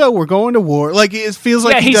just like, so we're going to war. Like it feels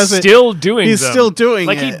like yeah, he he's does it. still doing. He's them. still doing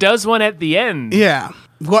like it. he does one at the end. Yeah.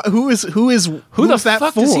 Who Who the is that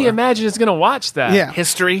fuck for? does he imagine is going to watch that? Yeah.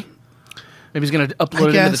 history. Maybe he's going to upload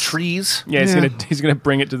it into the guess. trees. Yeah, Yeah. he's gonna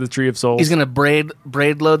bring it to the Tree of Souls. He's going to braid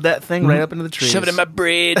load that thing right up into the trees. shove it in my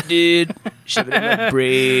bread, dude. Shove it in my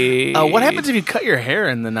bread. What happens if you cut your hair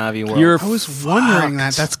in the Na'vi world? You're I was wondering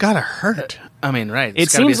that. That's gotta hurt. I mean, right. It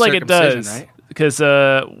It's gotta be seems a like it circumcision, does right? because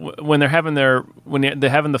when they're having they're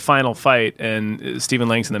having the final fight and Stephen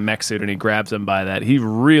Lang's in the mech suit and he grabs him by that, he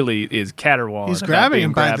really is caterwauling. He's about grabbing being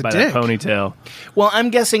him by grabbed the by dick. that ponytail. Well, I'm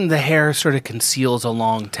guessing the hair sort of conceals a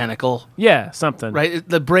long tentacle, Yeah, something. right?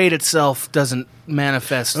 The braid itself doesn't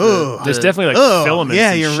manifest. Ugh. There's definitely like Oh, filaments.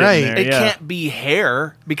 yeah, and you're shit right. In there. It yeah. can't be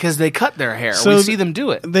hair because they cut their hair. So we see them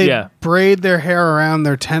do it. They Yeah. braid their hair around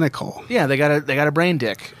their tentacle. Yeah, they got a brain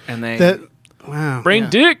dick, and they Wow. Brain Yeah.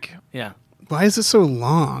 dick. yeah. Why is it so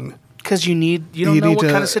long? Because you don't You know need what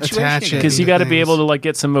to kind of situation attach you're it. in. Because you got to be things. able to like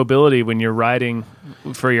get some mobility when you're riding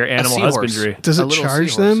for your animal seahorse. husbandry. Does A it little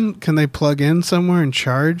charge seahorse. them? Can they plug in somewhere and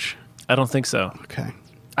charge? I don't think so. Okay.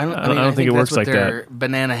 I don't think it that's works what like their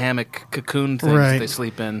banana hammock cocoon things Right. that they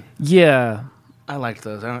sleep in. Yeah. I liked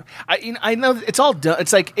those. I know it's all done.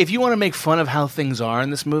 It's like if you want to make fun of how things are in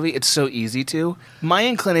this movie, it's so easy to. My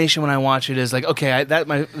inclination when I watch it is like, okay, that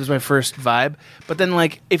was my first vibe. But then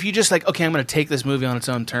like, if you just like, okay, I'm going to take this movie on its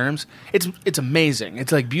own terms, it's amazing.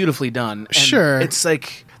 It's like beautifully done. And Sure. It's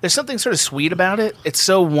like there's something sort of sweet about it. It's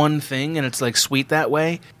so one thing, and it's like sweet that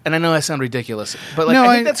way. And I know I sound ridiculous, but like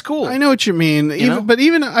I think that's cool. I know what you mean. know? But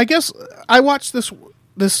even I guess I watched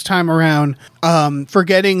this time around,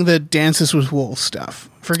 forgetting the Dances with Wolves stuff,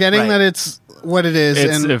 forgetting that it's what it is,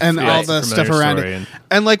 and all the stuff around it.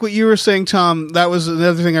 And like what you were saying, Tom, that was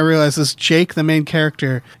another thing I realized is Jake, the main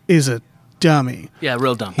character, is a dummy. Yeah,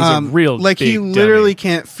 real dumb. He's a real like big he literally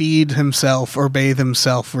dummy. can't feed himself or bathe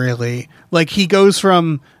himself. Really, like he goes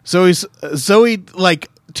from Zoe like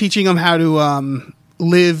teaching him how to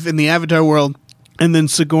live in the Avatar world, and then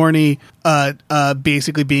Sigourney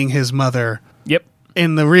basically being his mother. Yep.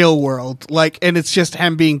 In the real world, like, and it's just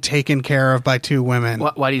him being taken care of by two women.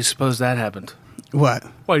 Why do you suppose that happened? What?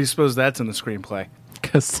 Why do you suppose that's in the screenplay?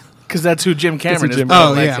 Because That's who Jim Cameron is. Jim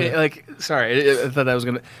Cameron Like, is. like, sorry, I thought that was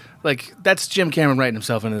gonna. Like, that's Jim Cameron writing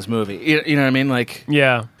himself in this movie. You know what I mean? Like,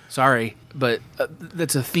 yeah. sorry, but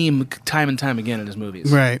that's a theme time and time again in his movies.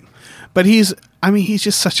 Right. But he's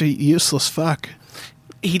just such a useless fuck.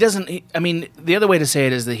 He doesn't. The other way to say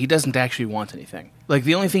it is that he doesn't actually want anything. Like,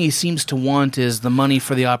 the only thing he seems to want is the money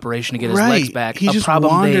for the operation to get his legs back. He just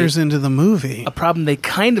wanders into the movie. A problem they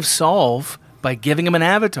kind of solve by giving him an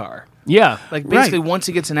avatar. Yeah. Like, basically, Right. once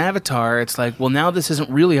he gets an avatar, it's like, well, now this isn't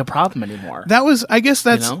really a problem anymore. That was, I guess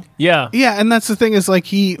that's, You know? Yeah. yeah, and that's the thing is like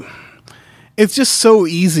it's just so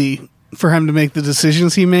easy for him to make the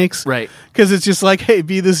decisions he makes. Right. Because it's just like, hey,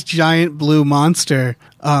 be this giant blue monster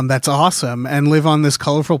that's awesome and live on this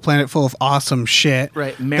colorful planet full of awesome shit.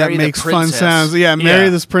 Right. That Marry the makes fun princess. sounds. Yeah, marry Yeah.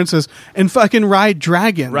 this princess and fucking ride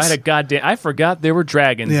dragons. Right, a goddamn. I forgot there were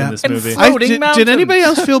dragons Yeah. in this And movie. floating did mountains. anybody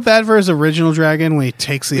else feel bad for his original dragon when he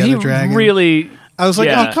takes the He other dragon? really. I was like,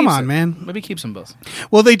 yeah. oh, come on, man. Maybe keeps them both.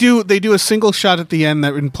 Well, they do a single shot at the end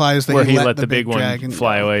that implies that Where he he let the big one dragon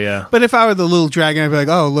fly go. away, yeah. But if I were the little dragon, I'd be like,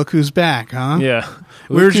 oh, look who's back, huh? Yeah.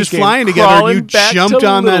 We were Luke just came flying together and crawling you back jumped to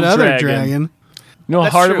on that little other dragon. You know how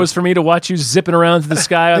That's hard true. it was for me to watch you zipping around to the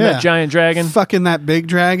sky on Yeah. that giant dragon? Fucking that big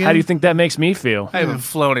dragon. How do you think that makes me feel? I haven't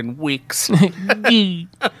flown in weeks. I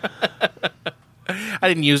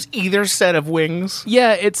didn't use either set of wings.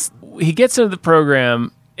 Yeah, he gets into the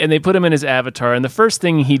program and they put him in his avatar, and the first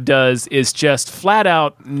thing he does is just flat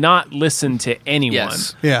out not listen to anyone.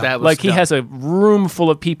 Yes. Yeah. That was Like he dumb. has a room full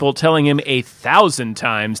of people telling him 1,000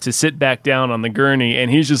 times to sit back down on the gurney, and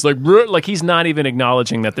he's just like he's not even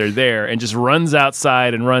acknowledging that they're there, and just runs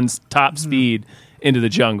outside and runs top speed into the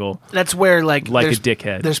jungle. That's where, like Like a there's-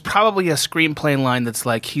 dickhead. There's probably a screenplay line that's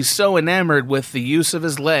like, he's so enamored with the use of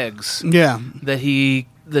his legs Yeah. that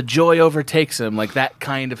the joy overtakes him, like that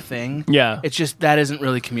kind of thing. Yeah. It's just that isn't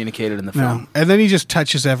really communicated in the No. film. And then he just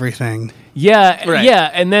touches everything. Yeah, Right. yeah,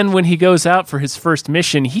 and then when he goes out for his first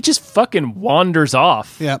mission, he just fucking wanders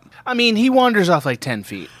off. Yep. I mean, he wanders off like 10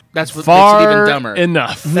 feet. That's what Far makes it even dumber.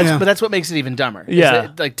 enough. Yeah. But that's what makes it even dumber. is Yeah.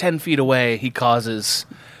 that, like 10 feet away, he causes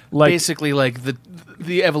Like- basically like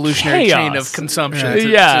the evolutionary chain Chaos. of consumption Yeah. to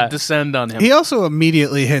Yeah. descend on him. He also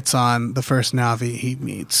immediately hits on the first Na'vi he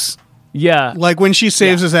meets. Yeah. Like when she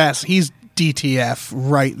saves his ass, he's DTF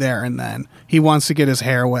right there and then. He wants to get his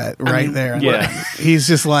hair wet right there and yeah. then. He's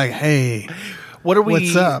just like, hey, What are we?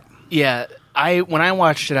 what's up? Yeah, when I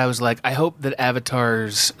watched it, I was like, I hope that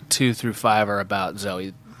Avatars 2 through 5 are about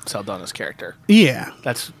Zoe Saldana's character. Yeah.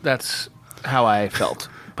 That's how I felt.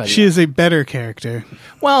 By the She end. is a better character.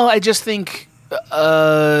 Well, I just think.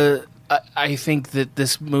 I think that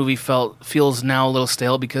this movie feels now a little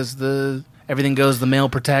stale because everything goes the male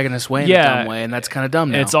protagonist way in a Yeah. dumb way, and that's kind of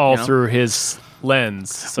dumb now. And it's all you know? through his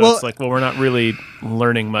lens. So Well- it's like, well, we're not really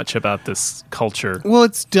learning much about this culture. Well,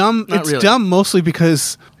 it's dumb. Not It's really. dumb mostly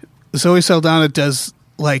because Zoe Saldana does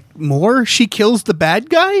like more. She kills the bad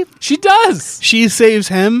guy. She does. She saves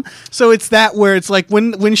him. So it's that where it's like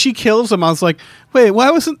when she kills him, I was like, wait,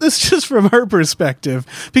 why wasn't this just from her perspective?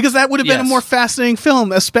 Because that would have been a Yes. more fascinating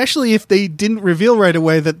film, especially if they didn't reveal right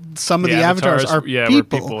away that some of the avatars are were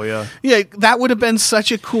people. people, yeah. Yeah, that would have been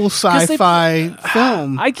such a cool they- sci-fi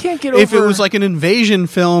film. I can't get over if it was like an invasion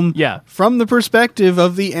film, Yeah. from the perspective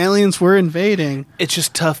of the aliens we're invading. It's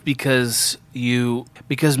just tough because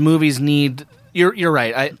movies need. You're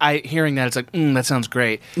right. I hearing that, it's like that sounds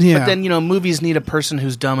great. Yeah. But then movies need a person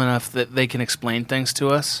who's dumb enough that they can explain things to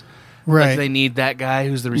us. Right. Like they need that guy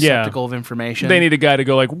who's the receptacle of information. They need a guy to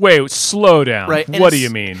go like, wait, slow down. Right. and What do it's- you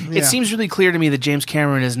mean? Yeah. It seems really clear to me that James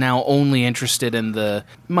Cameron is now only interested in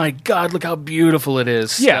my God, look how beautiful it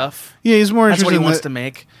is Yeah. stuff. Yeah, he's more That's interested what he in wants the- to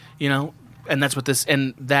make, And that's what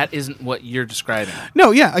that isn't what you're describing.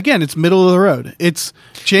 No, yeah, again, it's middle of the road. It's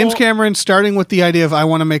James Cameron starting with the idea of I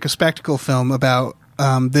want to make a spectacle film about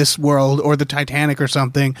this world or the Titanic or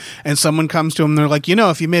something, and someone comes to him and they're like,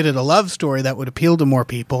 if you made it a love story that would appeal to more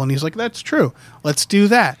people, and he's like, that's true, let's do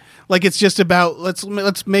that. Like, it's just about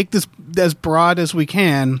let's make this as broad as we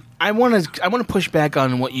can. I want to push back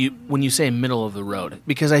on when you say middle of the road,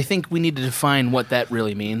 because I think we need to define what that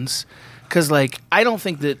really means. Because, I don't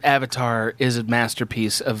think that Avatar is a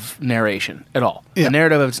masterpiece of narration at all. Yeah. The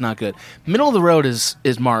narrative of it's not good. Middle of the road is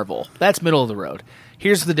Marvel. That's middle of the road.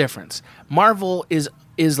 Here's the difference. Marvel is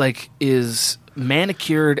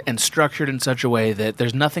manicured and structured in such a way that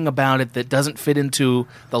there's nothing about it that doesn't fit into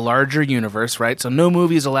the larger universe, right? So no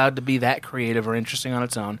movie is allowed to be that creative or interesting on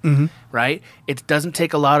its own, right? It doesn't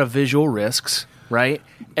take a lot of visual risks, right?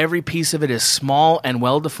 Every piece of it is small and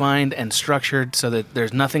well-defined and structured so that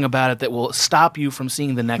there's nothing about it that will stop you from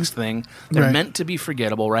seeing the next thing. They're meant to be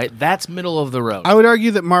forgettable, right? That's middle of the road. I would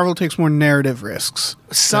argue that Marvel takes more narrative risks.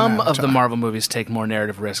 Some of the Marvel movies take more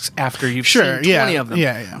narrative risks after you've seen 20 of them.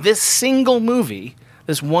 Yeah. This single movie,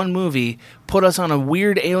 this one movie, put us on a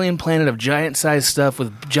weird alien planet of giant-sized stuff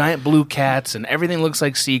with giant blue cats, and everything looks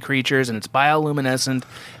like sea creatures, and it's bioluminescent,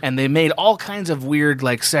 and they made all kinds of weird,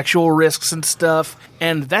 sexual risks and stuff,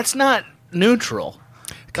 and that's not neutral.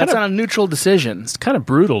 That's not a neutral decision. It's kind of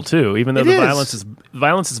brutal too, even though violence is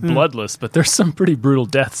bloodless, but there's some pretty brutal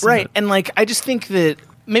deaths. Right, and I just think that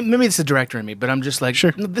maybe it's the director in me, but I'm just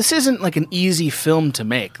sure. This isn't an easy film to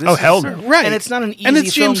make. Hell no. Right. And it's not an And easy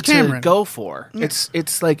it's film James Cameron. to go for. Yeah. It's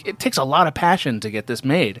it takes a lot of passion to get this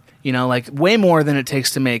made. Way more than it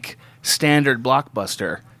takes to make standard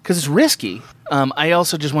blockbuster, because it's risky. I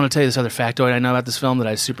also just want to tell you this other factoid I know about this film that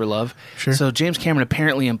I super love. Sure. So James Cameron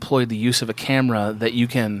apparently employed the use of a camera that you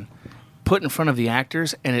can put in front of the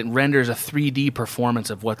actors, and it renders a 3D performance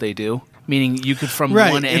of what they do. Meaning you could, from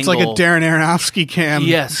one angle... It's like a Darren Aronofsky cam.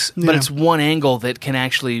 Yes, but it's one angle that can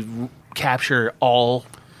actually capture all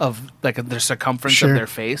of their circumference of their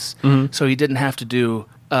face. Mm-hmm. So he didn't have to do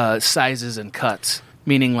sizes and cuts.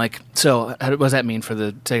 Meaning, so what does that mean for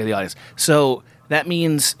the sake of the audience? So that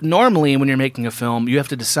means normally when you're making a film, you have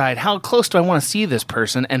to decide how close do I want to see this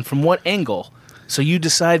person and from what angle. So you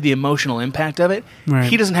decide the emotional impact of it. Right.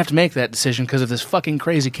 He doesn't have to make that decision because of this fucking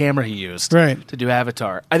crazy camera he used to do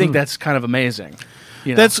Avatar. I think that's kind of amazing.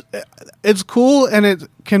 It's cool, and it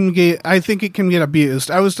can get. I think it can get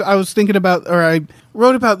abused. I was thinking about, or I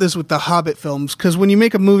wrote about this with the Hobbit films, because when you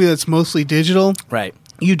make a movie that's mostly digital, right,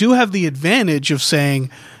 you do have the advantage of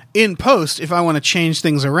saying, in post, if I want to change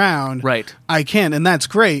things around, right, I can, and that's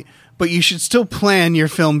great. But you should still plan your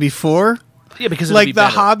film before. Yeah, because The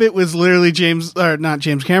Hobbit was literally not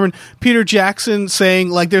James Cameron, Peter Jackson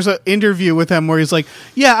saying, there's an interview with him where he's like,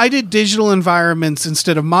 yeah, I did digital environments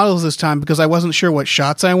instead of models this time because I wasn't sure what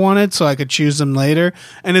shots I wanted, so I could choose them later.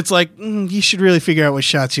 And it's you should really figure out what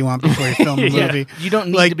shots you want before you film a movie. You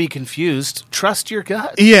don't need to be confused. Trust your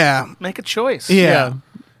gut. Yeah. Make a choice. Yeah.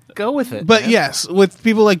 Go with it. But yes, with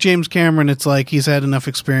people like James Cameron, it's he's had enough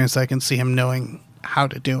experience I can see him knowing how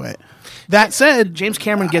to do it. That said, James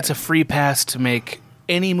Cameron gets a free pass to make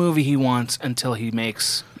any movie he wants until he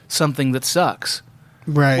makes something that sucks.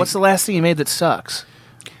 Right. What's the last thing he made that sucks?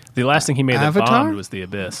 The last thing he made Avatar? that bombed was The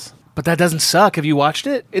Abyss. But that doesn't suck. Have you watched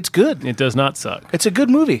it? It's good. It does not suck. It's a good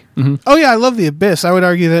movie. Mm-hmm. Oh yeah, I love The Abyss. I would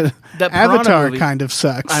argue that Avatar movie, kind of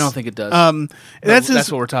sucks. I don't think it does. That's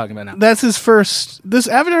what we're talking about now. That's his first. This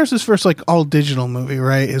Avatar's his first all digital movie,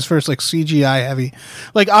 right? His first CGI heavy,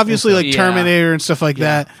 obviously Terminator and stuff like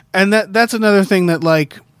that. And that's another thing that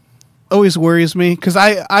always worries me, because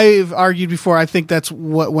I've argued before. I think that's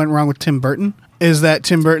what went wrong with Tim Burton, is that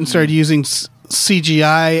Tim Burton started using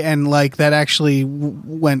CGI and that actually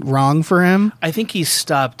went wrong for him. I think he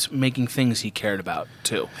stopped making things he cared about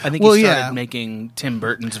too. I think he started making Tim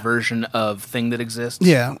Burton's version of thing that exists.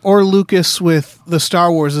 Yeah, or Lucas with the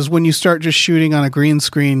Star Wars is when you start just shooting on a green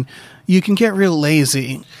screen, you can get real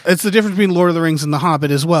lazy. It's the difference between Lord of the Rings and The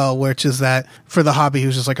Hobbit as well, which is that for The Hobbit he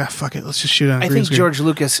was just fuck it, let's just shoot on a green screen. I think George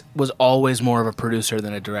Lucas was always more of a producer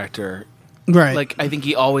than a director. Right. I think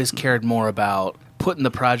he always cared more about putting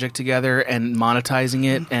the project together and monetizing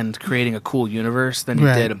it and creating a cool universe than he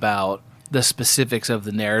did about the specifics of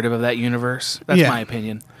the narrative of that universe. That's my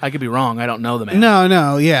opinion. I could be wrong. I don't know the man.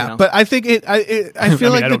 No, yeah. But I think I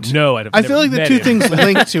feel like I don't know. I feel like the two things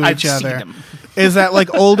link to each other. Is that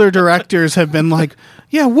older directors have been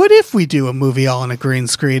yeah, what if we do a movie all on a green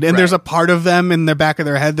screen? And there's a part of them in the back of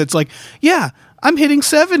their head that's yeah, I'm hitting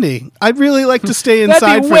 70. I'd really like to stay inside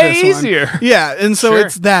That'd be for way this easier. one. Yeah, and so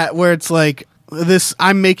it's that where it's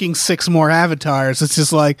I'm making 6 more avatars. It's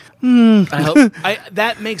just like, I hope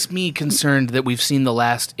that makes me concerned that we've seen the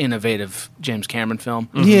last innovative James Cameron film.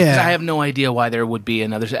 Yeah. 'Cause I have no idea why there would be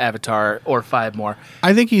another Avatar or 5 more.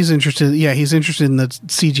 I think he's interested. Yeah, he's interested in the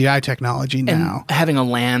CGI technology now. And having a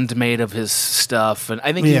land made of his stuff, and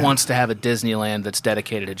I think he wants to have a Disneyland that's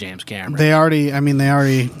dedicated to James Cameron. They already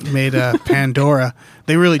made a Pandora.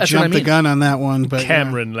 They really That's what jumped I the mean. gun on that one. But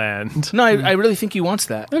Cameron Land. No, I really think he wants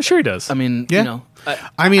that. I'm sure he does. I mean, Yeah. you know,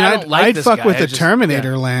 I mean, don't like I'd this fuck guy. with I the just-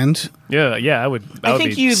 Terminator yeah. Land. Yeah, I would. I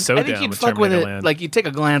would be so I think down you'd with fuck with Terminator it. Land. Like you'd take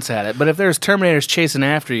a glance at it, but if there's Terminators chasing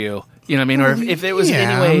after you, you know what I mean, or if it was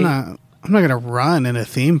anyway, I'm not gonna run in a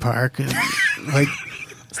theme park. Like,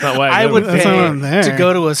 That's not why I would That's why I'm pay there. to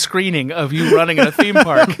go to a screening of you running in a theme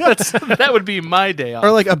park. That would be my day off.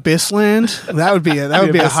 or like Abyssland. That would be a hot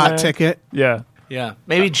Abyssland. ticket. Yeah. Yeah,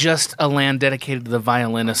 maybe just a land dedicated to the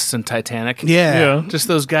violinists in Titanic. Yeah. Yeah. Just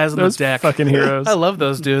those guys on Those the deck. fucking heroes. I love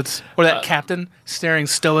those dudes. Or that captain staring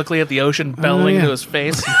stoically at the ocean, bellowing yeah. to his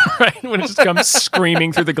face. Right when it just comes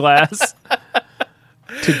screaming through the glass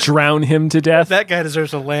to drown him to death. That guy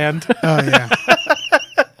deserves a land. Oh yeah.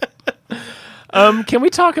 Can we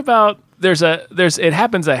talk about it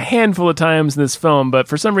happens a handful of times in this film, but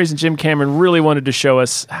for some reason Jim Cameron really wanted to show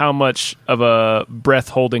us how much of a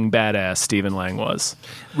breath-holding badass Stephen Lang was.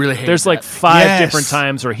 Really hate There's that. like 5 Yes. different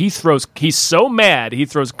times where he's so mad he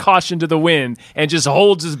throws caution to the wind and just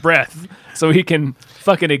holds his breath so he can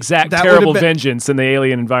fucking exact That terrible would've been- vengeance in the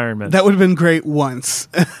alien environment. That would have been great once,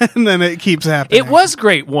 and then it keeps happening. It was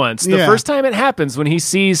great once. The Yeah. first time it happens when he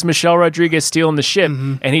sees Michelle Rodriguez stealing the ship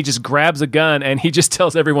and he just grabs a gun and he just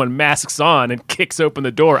tells everyone masks on and kicks open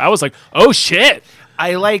the door. I was like, oh shit.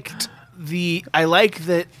 I like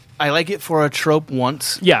it for a trope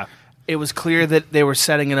once. Yeah. It was clear that they were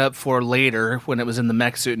setting it up for later when it was in the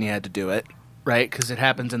mech suit and he had to do it, right? Because it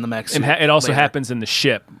happens in the mech suit. It also later. happens in the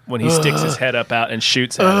ship when he sticks his head up out and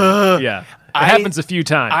shoots at him. Yeah. It happens a few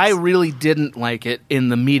times. I really didn't like it in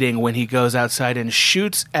the meeting when he goes outside and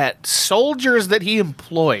shoots at soldiers that he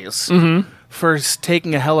employs for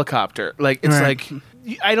taking a helicopter. Like it's Right. like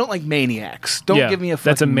I don't like maniacs. Don't Yeah, give me a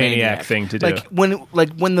that's a fucking maniac thing to do. Like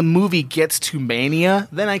when the movie gets to mania,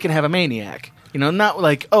 then I can have a maniac. You know, not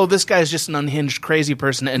like, oh, this guy's just an unhinged crazy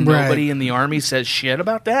person and Right. nobody in the army says shit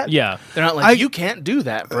about that. Yeah. They're not like, you can't do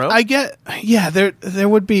that, bro. I get, yeah, there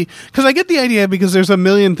would be, because I get the idea, because there's a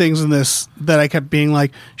million things in this that I kept being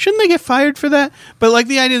like, shouldn't they get fired for that? But like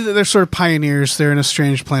the idea that they're sort of pioneers, they're in a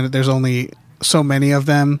strange planet, there's only so many of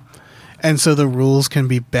them, and so the rules can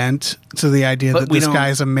be bent to the idea But that we this don't-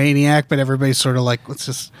 guy's a maniac, but everybody's sort of like, let's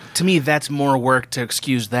just, To me, that's more work to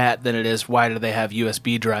excuse that than it is why do they have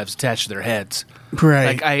USB drives attached to their heads.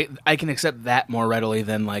 right. Like I can accept that more readily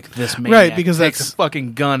than like this maniac Right, because takes that's- a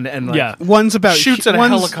fucking gun and like Yeah. One's about shoots at a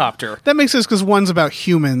one's- helicopter. That makes sense because one's about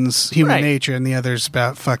human Right. nature, and the other's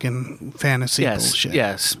about fucking fantasy bullshit.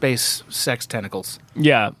 Yeah, space sex tentacles.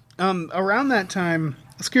 yeah. Around that time,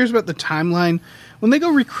 I was curious about the timeline when they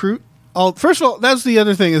go recruit. First of all, that's the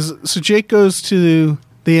other thing is so Jake goes to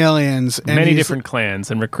the aliens and Many he's- different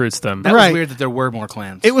clans and recruits them. That Right. was weird that there were more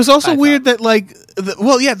clans. It was also I weird thought. that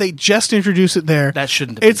like, they just introduced it there. That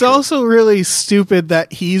shouldn't have been It's true. also really stupid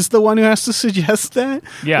that he's the one who has to suggest that.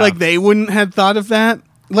 Yeah. like they wouldn't have thought of that.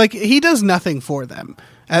 Like he does nothing for them.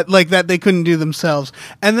 Like that they couldn't do themselves.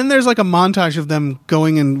 And then there's like a montage of them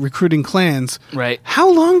going and recruiting clans. Right. How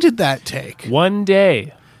long did that take? One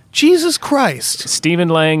day, Jesus Christ. Stephen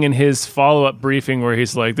Lang in his follow-up briefing where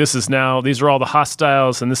he's like, these are all the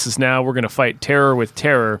hostiles, and this is now we're going to fight terror with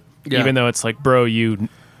terror, Yeah. even though it's like, bro, you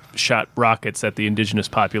shot rockets at the indigenous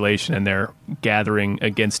population and they're gathering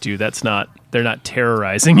against you. They're not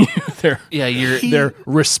terrorizing you. They're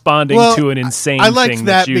responding to an insane I liked thing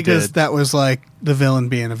that you because did. that was like the villain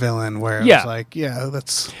being a villain, where it Yeah. was like, yeah,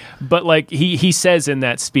 that's But like he says in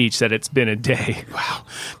that speech that it's been a day.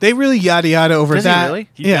 they really yada yada over Does he that. really?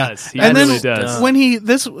 He yeah. does. He and really then does. when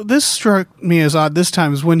this struck me as odd this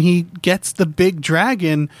time is when he gets the big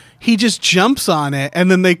dragon, he just jumps on it and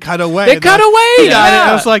then they cut away. They cut away, He got it.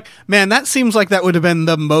 yeah. I was like, man, that seems like that would have been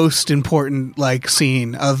the most important like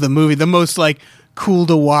scene of the movie, the most like cool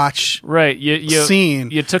to watch. Right. You Scene.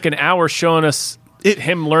 You took an hour showing us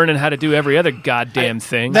him learning how to do every other goddamn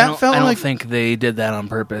thing. that felt I don't like- think they did that on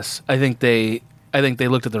purpose. I think they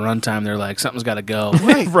looked at the runtime. They're like, something's got to go,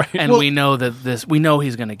 Right. Right. And Well- we know we know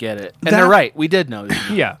he's going to get it, and That- they're right. We did know.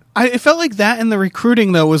 Yeah. It felt like that in the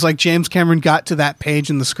recruiting, though, was like James Cameron got to that page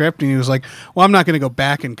in the script and he was like, well, I'm not going to go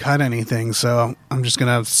back and cut anything, so I'm just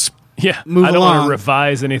going to Yeah. Move I don't want along. to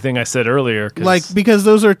revise anything I said earlier. 'Cause- because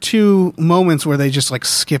those are two moments where they just like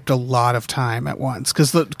skipped a lot of time at once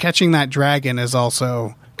because catching that dragon is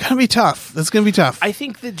also Gonna be tough. That's gonna be tough. I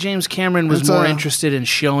think that James Cameron was more interested in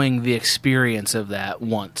showing the experience of that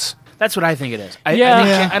once. That's what I think it is. I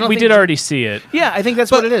don't we think did already see it. Yeah, I think that's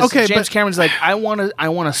what it is. Okay, James Cameron's like, I want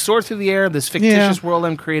to soar through the air, this fictitious world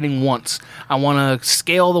I'm creating once. I want to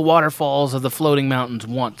scale the waterfalls of the floating mountains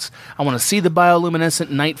once. I want to see the bioluminescent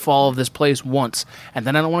nightfall of this place once, and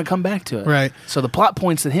then I don't want to come back to it. Right. So the plot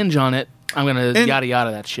points that hinge on it, I'm going to yada yada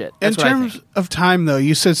that shit. That's in terms of time, though,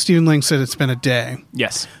 you said Stephen Lang said it's been a day.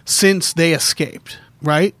 Yes. Since they escaped,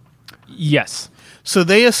 right? Yes. So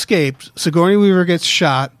they escaped. Sigourney Weaver gets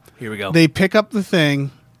shot. Here we go. They pick up the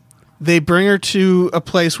thing. They bring her to a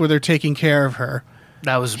place where they're taking care of her.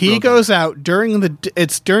 That was He goes out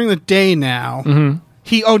it's during the day now.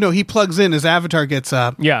 Mm-hmm. He plugs in. His avatar gets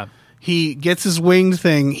up. Yeah. He gets his winged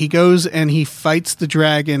thing. He goes and he fights the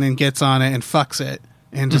dragon and gets on it and fucks it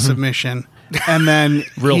into submission. And then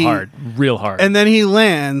real hard. And then he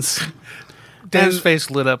lands. Dave's face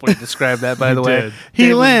lit up when he described that, by the way. did. He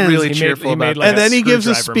Dave was lands. really He cheerful made about like and that. then he gives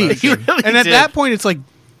a screwdriver speech. motion. And at did. that point, it's like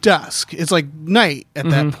dusk. It's like night at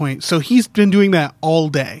that point. So he's been doing that all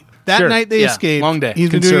day. That Sure. night they Yeah, escaped. long day. He's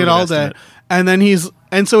been doing it all day. Conservative And then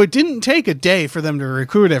and so it didn't take a day for them to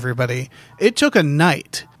recruit everybody. It took a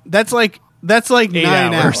night. That's like 9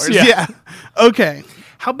 hours. hours. Yeah. Yeah. Okay.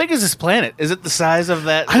 How big is this planet? Is it the size of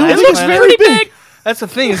that? I don't last think it's planet? very big. That's the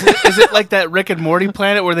thing. Is it like that Rick and Morty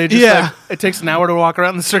planet where they just Yeah. it takes an hour to walk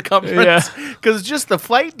around the circumference? Because just the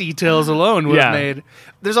flight details alone would have made.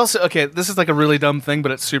 There's also this is like a really dumb thing,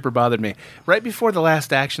 but it super bothered me. Right before the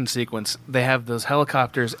last action sequence, they have those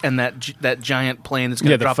helicopters and that giant plane that's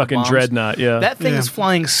going to the drop the fucking bombs. dreadnought. Yeah. That thing Yeah. is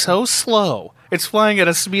flying so slow. It's flying at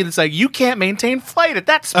a speed that's like you can't maintain flight at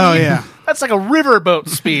that speed. Oh, yeah. That's like a riverboat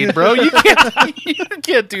speed, bro. You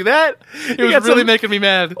can't do that. It was got really some- making me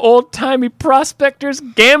mad. Old timey prospectors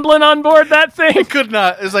gambling on board that thing. Could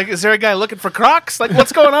not. It's like, is there a guy looking for Crocs? Like,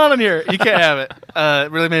 what's going on in here? You can't have it.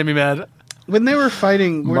 It really made me mad. When they were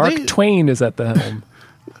fighting, Mark Twain is at the helm.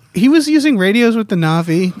 he was using radios with the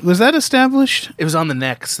Na'vi. Was that established? It was on the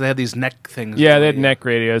necks. They had these neck things. Yeah, they had neck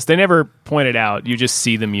radios. They never pointed out. You just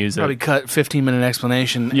see them use Probably it. cut 15-minute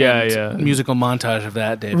explanation. Yeah, and yeah. Musical montage of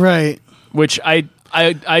that, Dave. Right. Which I'm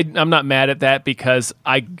not mad at that because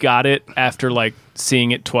I got it after like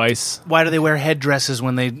seeing it twice. Why do they wear headdresses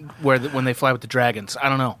when they fly with the dragons? I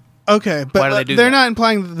don't know. Okay, but Why do they do they're that? not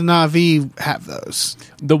implying that the Na'vi have those.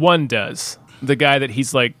 The one does. The guy that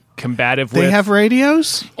he's like combative They with. have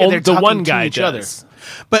radios? Yeah, they're the talking one to guy each does.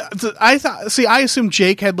 But I assumed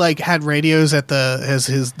Jake had radios at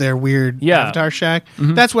their weird Yeah. Avatar shack.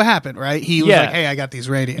 That's what happened, right? He was Yeah. like, "Hey, I got these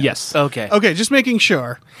radios." Yes. Okay. Okay, just making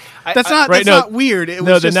sure. That's right, no, not weird. It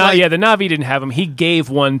No, was the just like, the Na'vi didn't have him. He gave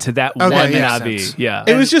one to that one yeah. Na'vi. Sense. Yeah.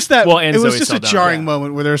 It was just that. Well, and it was Zoe just a Saldana. jarring Yeah.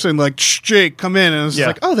 moment where they were saying like, "Shh, Jake, come in," and it was just Yeah.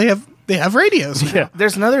 like, "Oh, they have radios." Yeah.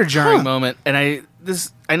 There's another jarring moment, and I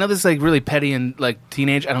know this is like really petty and like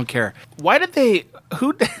teenage. I don't care. Why did they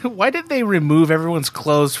remove everyone's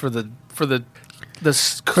clothes for the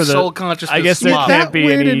soul conscious? I guess there That can't be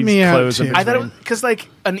weirded any me out, clothes too. in I thought between. because like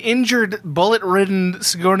an injured, bullet-ridden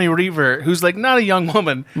Sigourney Weaver, who's like not a young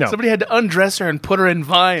woman. No. Somebody had to undress her and put her in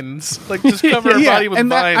vines, like just cover her body with and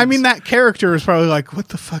vines. that character was probably like, "What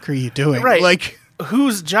the fuck are you doing?" Right. Like,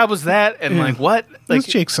 whose job was that? And like what? it Like was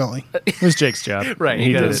Jake Sully. It was Jake's job. right? He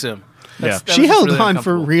You gotta did it. assume. Yeah. That She was just held really on for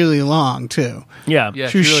uncomfortable. really long too. Yeah. Yeah,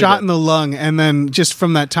 She was really shot did. in the lung, and then just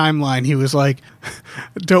from that timeline, he was like,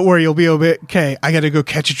 "Don't worry, you'll be okay. I got to go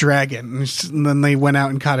catch a dragon." And then they went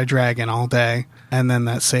out and caught a dragon all day, and then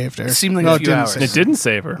that saved her. It seemed like Well, a it few didn't hours. save It didn't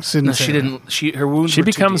save her. her. No, save she her. didn't. Her wounds. She were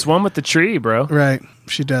too becomes deep. one with the tree, bro. Right,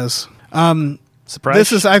 she does. Surprise.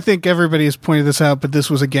 This is, I think everybody has pointed this out, but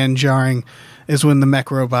this was again jarring. Is when the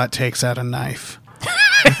mech robot takes out a knife,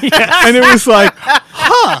 and it was like,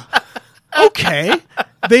 okay,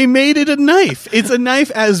 they made it a knife. It's a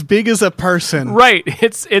knife as big as a person. right.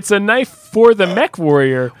 It's a knife for the mech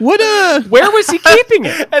warrior. What a Where was he keeping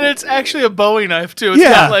it? And it's actually a Bowie knife too. It's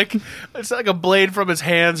Yeah. not like it's like a blade from his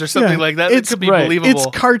hands or something like that. It could be right. believable. It's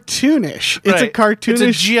cartoonish. It's a Right. cartoonish. It's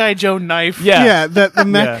a GI Joe knife. Yeah. Yeah, that the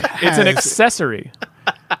mech. Yeah. It's an has. accessory.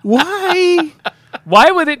 Why?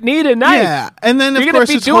 Why would it need a knife? Yeah, and then of You're going course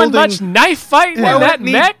to be it's doing holding. much knife fighting Yeah. in that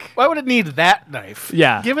need, mech? Why would it need that knife?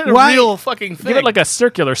 Yeah. Give it a Why- real fucking thing. Give it like a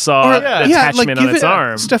circular saw or- attachment on give its it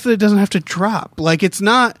arm. stuff that it doesn't have to drop. Like it's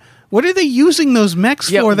not. What are they using those mechs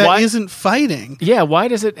Yeah, for that why- isn't fighting? Yeah, why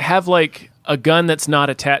does it have like a gun that's not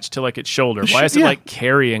attached to like its shoulder? Why is it Yeah. like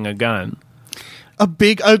carrying a gun? A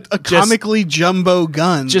comically jumbo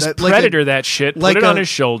gun. Just that, like Predator that shit, put like it a- on his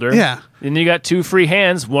shoulder. Yeah. And you got two free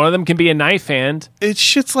hands. One of them can be a knife hand. It's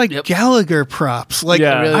shit's like Yep. Gallagher props. Like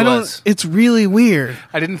Yeah. It really I don't. was. It's really weird.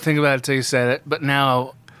 I didn't think about it until you said it, but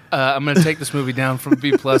now I'm going to take this movie down from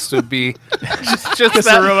B+ to a B. just Just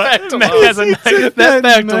that a robot. fact Matt alone. has a knife. That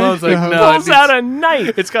fact knife alone's like, out. no, Pulls out a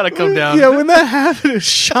knife. it's got to come down. Yeah, when that happened, it's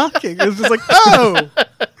shocking. It's just like, oh,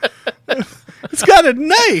 it's got a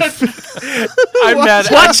knife. I'm mad.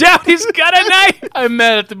 Watch out, he's got a knife. I'm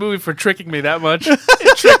mad at the movie for tricking me that much.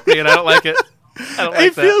 It tricked me, and I don't like it. I don't like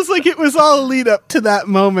It that. feels like it was all a lead up to that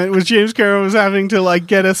moment when James Cameron was having to like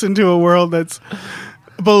get us into a world that's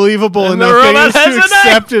believable And the enough robot that has to a knife.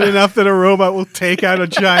 accept it enough that a robot will take out a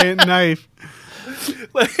giant knife.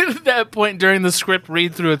 Like, at that point during the script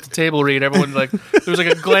read through at the table read, everyone like there was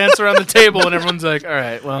like a glance around the table, and everyone's like, "All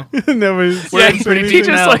right, well, Nobody's We're in saying pretty anything. deep He just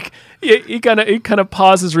now. like he kind of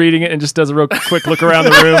pauses reading it and just does a real quick look around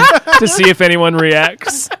the room to see if anyone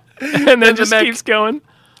reacts, and then just mech- keeps going.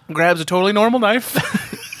 grabs a totally normal knife."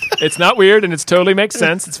 It's not weird, and it totally makes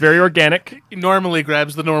sense. It's very organic. He normally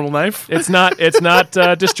grabs the normal knife. It's not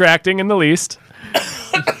distracting in the least.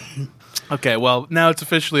 Okay, well now it's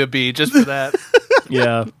officially a B just for that.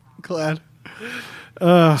 Yeah. Glad.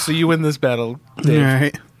 So you win this battle, Dave. All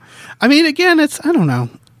right. I mean, again, I don't know.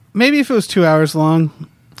 Maybe if it was 2 hours long,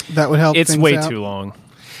 that would help. It's things way out. too long.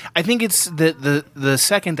 I think it's the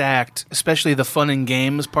second act, especially the fun and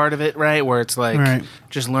games part of it, right? Where it's like Right.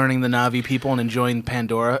 just learning the Na'vi people and enjoying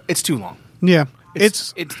Pandora. It's too long. Yeah,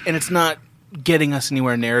 It's not getting us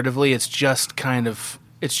anywhere narratively. It's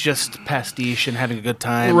just pastiche and having a good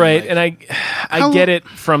time. Right, Like, and I get it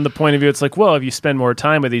from the point of view. It's like, well, if you spend more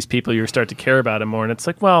time with these people, you start to care about them more. And it's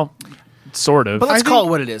like, well, sort of. but let's I call think-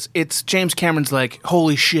 it what it is. It's James Cameron's like,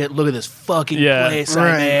 holy shit, look at this fucking Yeah. place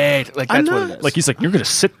Right. I made. Like I'm that's what not- it is. Like he's like, you're gonna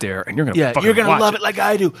sit there and you're gonna yeah, fucking you're gonna watch love it like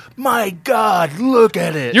I do. My God, look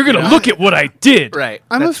at it. You're gonna You know? look at what I did. right.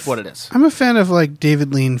 I'm That's what it is. I'm a fan of like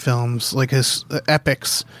David Lean films, like his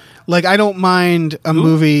epics. Like I don't mind a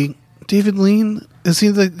movie. David Lean, is he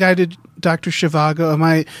the guy who did Dr.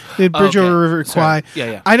 Zhivago? Did Bridge Okay. Over River Sorry. Kwai?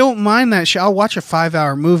 Yeah. I don't mind that shit. I'll watch a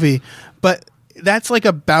 5-hour movie, but that's like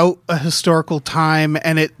about a historical time,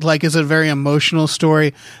 and it like is a very emotional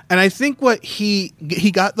story. And I think what he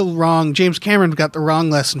got the wrong. James Cameron got the wrong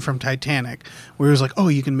lesson from Titanic, where he was like, "Oh,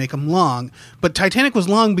 you can make them long," but Titanic was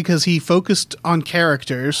long because he focused on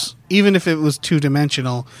characters, even if it was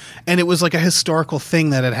 2-dimensional, and it was like a historical thing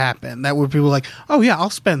that had happened. That were people like, "Oh yeah, I'll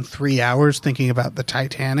spend 3 hours thinking about the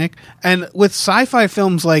Titanic." And with sci-fi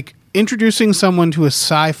films, like introducing someone to a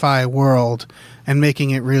sci-fi world and making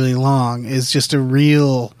it really long is just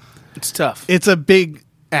It's tough. it's a big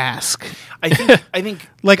ask. I think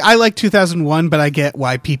Like I like 2001, but I get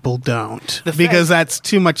why people don't, The because fact- that's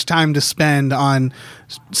too much time to spend on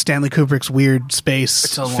Stanley Kubrick's weird space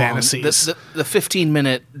it's a long, fantasies. The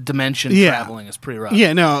 15-minute dimension Yeah. traveling is pretty rough.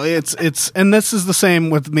 Yeah, no, it's and this is the same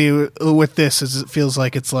with me with this. Is it feels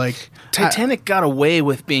like it's like Titanic got away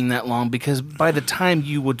with being that long because by the time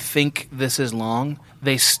you would think this is long,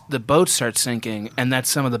 the boats start sinking, and that's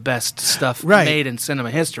some of the best stuff Right. made in cinema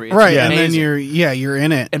history. It's right, and then amazing. you're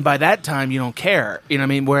in it. And by that time, you don't care. You know what I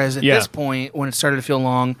mean? Whereas at Yeah. this point, when it started to feel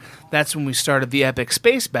long, that's when we started the epic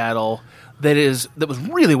space battle that was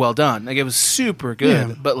really well done. Like, it was super good.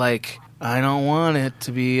 Yeah. But, like, I don't want it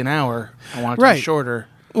to be an hour. I want it to Right. be shorter.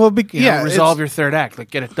 Well, You know, resolve your third act. Like,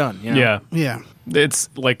 get it done. You know? Yeah. yeah. It's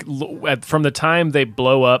like from the time they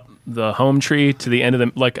blow up the home tree to the end of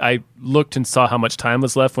the, like I looked and saw how much time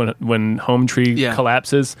was left when home tree Yeah.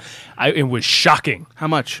 collapses. It was shocking. How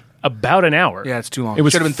much? About an hour. Yeah, it's too long. It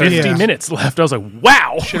was Should've been 50 30. Yeah. minutes left. I was like,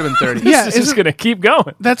 wow. Should have been 30. Yeah, This is isn't- going to keep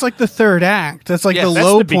going. That's like the third act. That's like Yes, the that's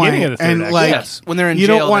low the beginning point. of the third and act. like Yes. When they're in you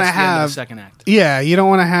jail, don't want to that's the end of the have second act. Yeah, you don't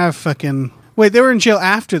want to have fucking. Wait, they were in jail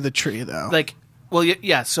after the tree though. Like, well,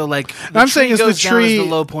 yeah. So, like, I'm saying is the goes down tree- as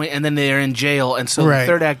the low point, and then they're in jail, and so Right. the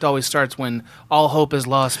third act always starts when all hope is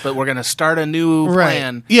lost, but we're going to start a new Right.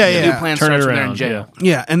 plan. Yeah, The yeah. new plan Turn it starts when they're in around. jail.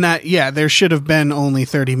 Yeah. there should have been only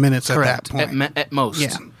 30 minutes Correct. at that point. At most. Yeah.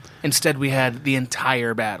 Instead, we had the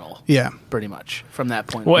entire battle. Yeah, Pretty much from that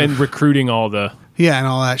point. Well, and recruiting all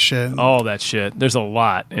that shit. There's a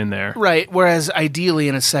lot in there. Right. Whereas ideally,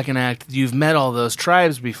 in a second act, you've met all those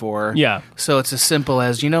tribes before. Yeah. So it's as simple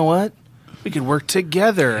as, you know what? We could work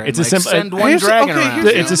together. And It's a like, simple- send one here's- dragon okay, around.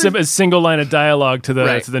 here's It's the a single line of dialogue to the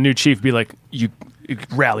Right. to the new chief. Be like, you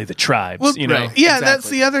rally the tribes. Well, you know. right. yeah, Exactly. that's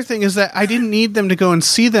the other thing is that I didn't need them to go and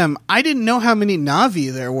see them. I didn't know how many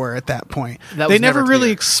Na'vi there were at that point. That they was never never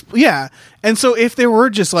really, clear. yeah. And so if there were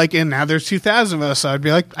just like, and now there's 2,000 of us, I'd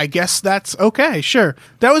be like, I guess that's okay, sure.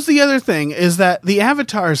 That was the other thing is that the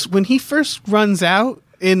avatars, when he first runs out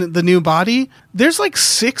in the new body, there's like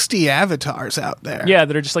 60 avatars out there Yeah,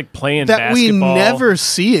 that are just like playing that we basketball. never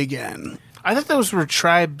see again. I thought those were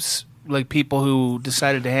tribes, like people who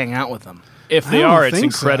decided to hang out with them. If they I don't are, it's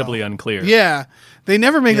think incredibly so. unclear. Yeah. They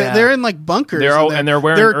never make that. They're in like bunkers. And they're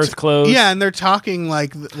wearing Earth clothes. Yeah, and they're talking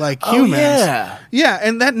like humans. Yeah,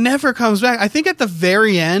 and that never comes back. I think at the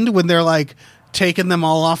very end when they're like taking them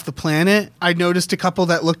all off the planet, I noticed a couple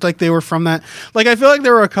that looked like they were from that. Like, I feel like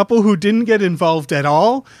there were a couple who didn't get involved at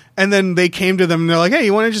all, and then they came to them and they're like, hey,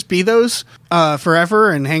 you want to just be those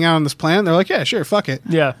forever and hang out on this planet? They're like, yeah, sure, fuck it.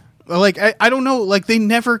 Yeah. Like, I don't know. Like, they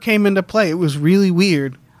never came into play. It was really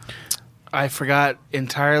weird. I forgot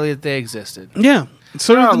entirely that they existed. Yeah.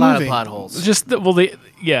 So there are did a the lot movie. of plot holes.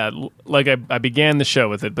 Like I began the show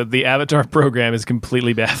with it, but the Avatar program is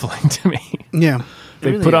completely baffling to me. Yeah.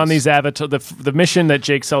 They really put on is. these Avatar. The mission that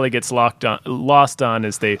Jake Sully gets lost on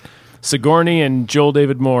is Sigourney and Joel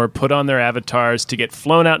David Moore put on their avatars to get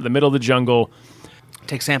flown out in the middle of the jungle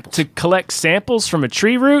Take samples. to collect samples from a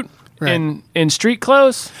tree root in street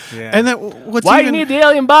clothes. Yeah. And that what's Why even do you need the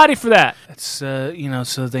alien body for that? It's so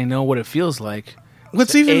they know what it feels like.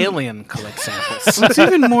 what's to even alien collect samples. what's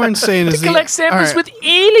even more insane is To collect samples all right. with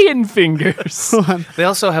alien fingers. They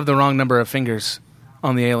also have the wrong number of fingers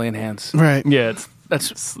on the alien hands. right. Yeah, That's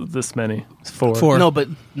it's this many. It's 4. Four. no, but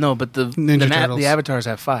Ninja Turtles. the avatars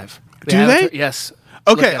have 5. Do they? Yes.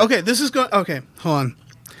 Look Okay, at okay, it. this is going. Okay, hold on.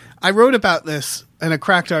 I wrote about this in a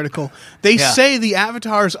Cracked article. They Yeah. say the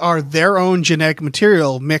avatars are their own genetic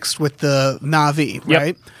material mixed with the Na'vi, Yep.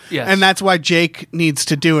 right? Yes. And that's why Jake needs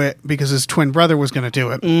to do it because his twin brother was going to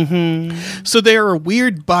do it. Mm-hmm. So they are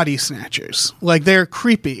weird body snatchers. Like they're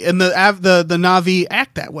creepy, and the Na'vi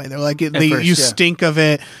act that way. They're like you yeah. stink of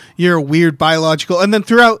it. You're a weird biological, and then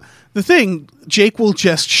throughout the thing, Jake will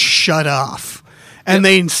just shut off. And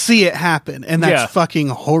they see it happen, and that's Yeah. fucking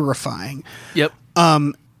horrifying. Yep.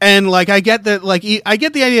 And like I get that, like I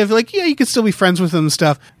get the idea of like, yeah, you can still be friends with them and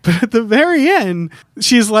stuff. But at the very end,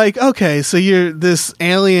 she's like, okay, so you're this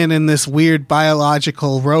alien and this weird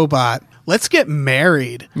biological robot. Let's get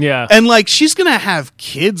married. Yeah. And like she's gonna have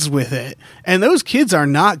kids with it, and those kids are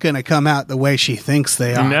not gonna come out the way she thinks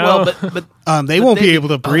they are. No. Well, but They won't be able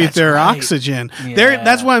to oh, breathe that's their right. oxygen. Yeah.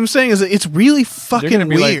 That's what I'm saying is that it's really They're fucking gonna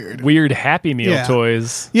be weird. like weird Happy Meal Yeah.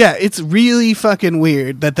 toys. Yeah, it's really fucking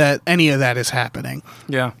weird that any of that is happening.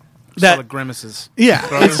 yeah. That- All the grimaces. Yeah,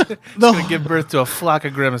 it's It's gonna give birth to a flock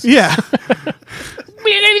of grimaces. yeah.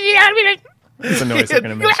 It's a noise they're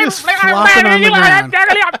gonna make. Just flopping on the ground.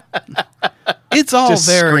 It's all Just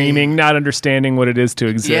very screaming, not understanding what it is to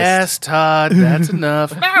exist. Yes, Todd. That's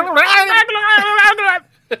enough.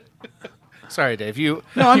 Sorry, Dave. No,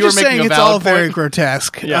 I'm you were just making saying a it's valid all very point.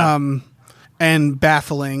 grotesque, Yeah. and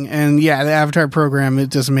baffling. And yeah, the Avatar program, it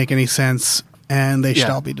doesn't make any sense, and they should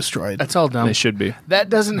Yeah. all be destroyed. That's all dumb. They should be. That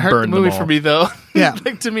doesn't hurt Burn the them movie all. for me, though. Yeah.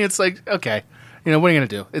 Like, to me, it's like, okay, what are you gonna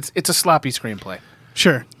do? It's a sloppy screenplay.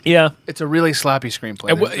 Sure. Yeah. It's a really sloppy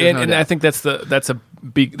screenplay. And, There's no and doubt. I think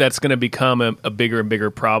that's going to become a bigger and bigger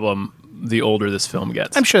problem the older this film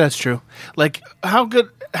gets. I'm sure that's true. Like, how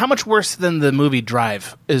much worse than the movie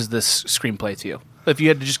Drive is this screenplay to you? If you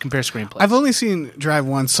had to just compare screenplays, I've only seen Drive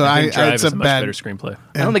once, so I think Drive it's is a a much bad. better screenplay.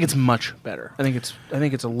 I don't think it's much better. I think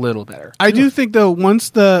it's a little better. I do think though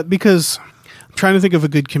because I'm trying to think of a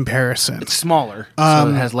good comparison. It's smaller, so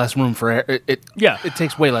it has less room for it. Yeah. It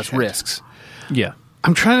takes way less risks. Yeah.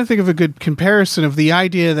 I'm trying to think of a good comparison of the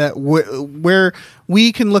idea that where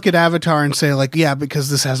we can look at Avatar and say like, yeah, because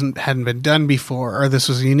this hadn't been done before, or this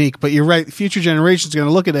was unique. But you're right, future generations are going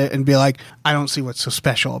to look at it and be like, I don't see what's so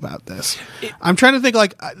special about this. I'm trying to think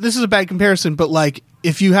like this is a bad comparison, but like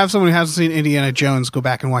if you have someone who hasn't seen Indiana Jones go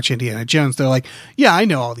back and watch Indiana Jones, they're like, yeah, I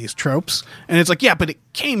know all these tropes, and it's like, yeah, but it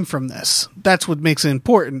came from this. That's what makes it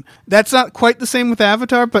important. That's not quite the same with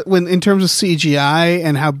Avatar, but when in terms of CGI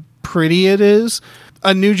and how pretty it is,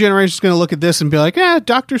 a new generation is going to look at this and be like,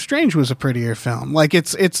 Doctor Strange was a prettier film. Like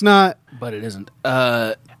it's not. But it isn't.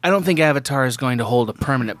 I don't think Avatar is going to hold a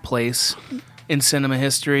permanent place in cinema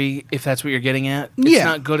history, if that's what you're getting at. It's Yeah.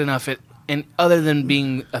 not good enough and other than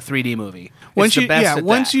being a 3D movie. Once it's the best at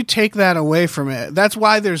once that. you take that away from it, that's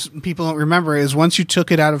why there's people don't remember is once you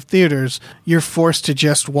took it out of theaters, you're forced to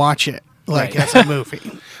just watch it like Right. it's a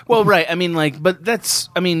movie. Well, right. I mean, like, but that's.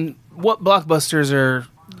 I mean, what blockbusters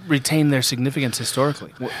retain their significance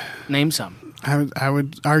historically? Name some. I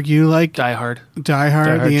would argue like Die Hard. Die Hard,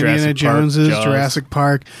 Die Hard, the Indiana Jurassic Park, Joneses, Jaws. Jurassic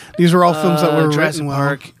Park. These were all films that were Jurassic written well.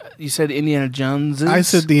 Park. You said Indiana Jones. I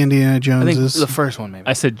said the Indiana I think Joneses. the first one, maybe.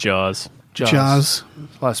 I said Jaws. Jaws.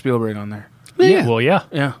 A lot of Spielberg on there. Yeah. Well, yeah.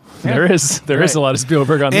 Yeah. There is Right. a lot of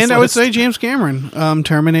Spielberg on this And I would list. say James Cameron.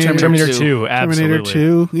 Terminator. Terminator 2. 2, absolutely.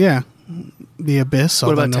 Terminator 2. Yeah. The Abyss,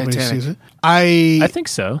 although about nobody Titanic? sees it. I think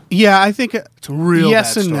so. Yeah, I think It's a real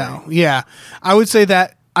yes bad and story. no. Yeah, I would say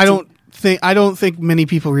that I don't think many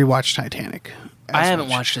people rewatch Titanic. I as haven't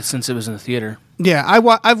much. watched it since it was in the theater. Yeah,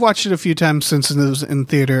 I've watched it a few times since it was in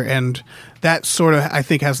theater, and that sort of, I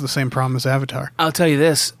think, has the same problem as Avatar. I'll tell you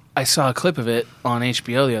this. I saw a clip of it on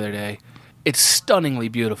HBO the other day. It's stunningly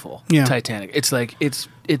beautiful. Yeah. Titanic. It's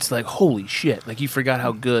like holy shit. Like you forgot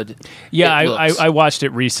how good. Yeah, it looks. I watched it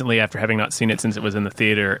recently after having not seen it since it was in the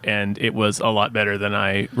theater, and it was a lot better than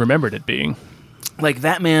I remembered it being. Like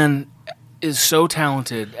that man is so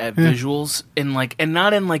talented at visuals and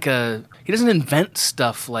not in like a. He doesn't invent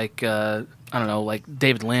stuff like I don't know, like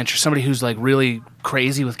David Lynch or somebody who's like really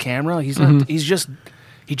crazy with camera. He's not.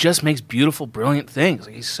 He just makes beautiful, brilliant things.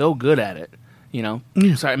 Like, he's so good at it. You know,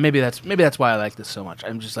 sorry. Maybe that's why I like this so much.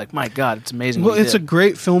 I'm just like, my God, it's amazing. Well, it's a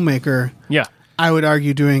great filmmaker. Yeah, I would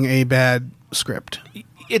argue doing a bad script.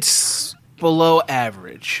 It's below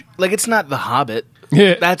average. Like it's not The Hobbit.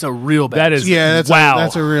 Yeah. That's a real bad. That is Yeah,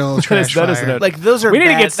 that's a real trash that is fire. an- like those are. We need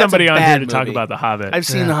to bad- get somebody that's a on here bad to talk movie. about The Hobbit. I've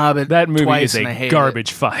seen The Hobbit. That movie twice is and I a hated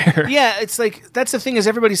garbage fire. Yeah, it's like that's the thing is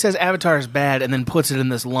everybody says Avatar is bad and then puts it in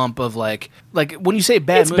this lump of like when you say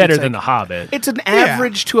bad, It's movie, better it's than like, The Hobbit. It's an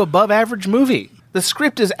average to above average movie. The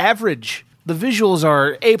script is average. The visuals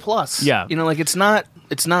are A+. Yeah. You know, like it's not.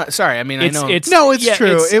 Sorry, I mean, I know. it's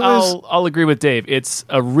true. It was. I'll agree with Dave. It's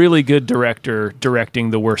a really good director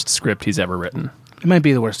directing the worst script he's ever written. It might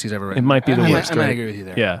be the worst he's ever written. It might be the worst. I might right? agree with you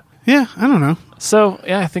there. Yeah. Yeah, I don't know. So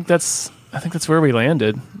yeah, I think that's where we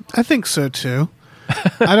landed. I think so too.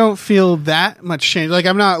 I don't feel that much change. Like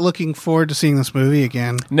I'm not looking forward to seeing this movie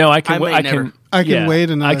again. No, I I can. may never. I can wait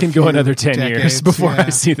another I can few go another 10 years decades, before yeah. I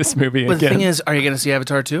see this movie But the again. thing is, are you going to see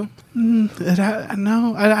Avatar 2?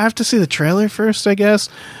 No, I have to see the trailer first, I guess.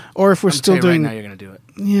 Or if we're still right doing, now, you're going to do it.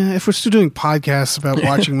 yeah, if we're still doing podcasts about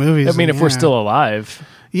watching movies. I mean, if then we're yeah. still alive,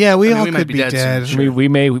 yeah, we all we might could be be dead dead. soon. we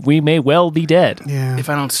may well be dead. Yeah, If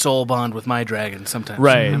I don't soul bond with my dragon, sometimes I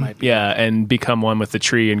Right. might be. Yeah, and become one with the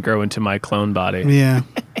tree and grow into my clone body. yeah.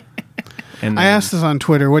 And I then- asked this on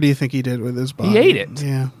Twitter. What do you think he did with his body? He ate it.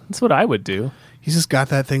 Yeah, That's what I would do. he's just got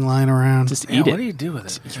that thing lying around. Just Yeah, eat what it. do you do with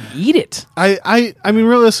it? Eat it. I mean,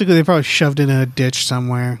 realistically, they probably shoved it in a ditch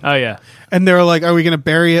somewhere, Oh yeah. and they were like, "Are we going to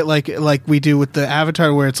bury it like we do with the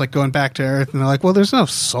Avatar, where it's like going back to Earth?" And they're like, "Well, there's no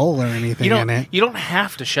soul or anything in it." You don't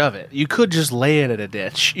have to shove it. You could just lay it in a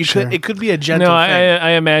ditch. You Sure. could. It could be a gentle No, thing. I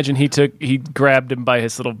imagine he grabbed him by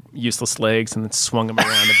his little useless legs and then swung him around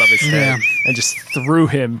above his head and just threw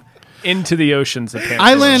him into the oceans. Apparently,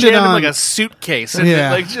 I landed jammed him on like a suitcase and Yeah.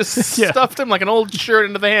 like just stuffed him like an old shirt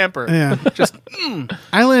into the hamper. Yeah. Just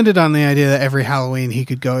I landed on the idea that every Halloween he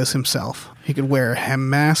could go as himself. He could wear a hem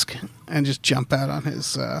mask and just jump out on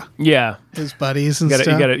his buddies and you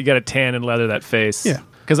stuff. got to tan and leather that face. Yeah.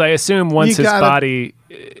 because I assume once You his gotta- body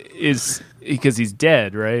is because he's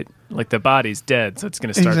dead, right? Like the body's dead, so it's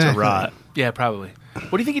going to start to Exactly. rot. yeah, probably.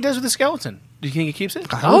 What do you think he does with the skeleton? Do you think he keeps it?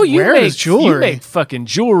 would wear his jewelry. You make fucking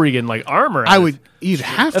jewelry and like armor. I out of would. You'd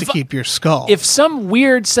have to If I- keep your skull. If some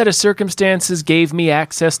weird set of circumstances gave me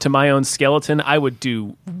access to my own skeleton, I would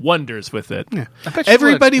do wonders with it. Yeah. I bet you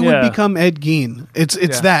Everybody would Yeah. become Ed Gein. It's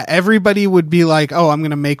Yeah. that. Everybody would be like, "Oh, I'm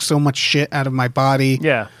going to make so much shit out of my body.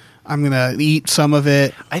 Yeah. I'm going to eat some of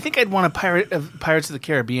it." I think I'd want a Pirates of the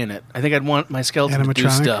Caribbean it. I think I'd want my skeleton to do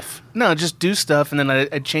Animatronic? stuff. No, just do stuff, and then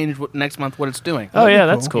I'd change next month what it's doing. Oh That'd be yeah,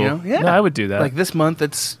 that's cool. cool. You know? Yeah. No, I would do that. Like this month,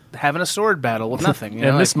 it's having a sword battle with nothing. You know?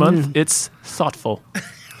 and this like, month, it's thoughtful.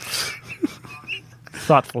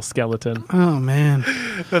 Thoughtful skeleton. Oh man.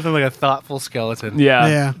 nothing like a thoughtful skeleton. Yeah.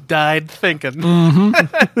 Yeah. Died thinking.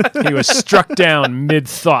 He was struck down mid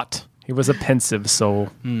thought. He was a pensive soul.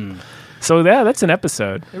 So yeah, that's an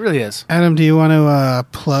episode. It really is. Adam, do you want to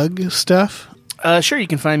plug stuff? Sure, you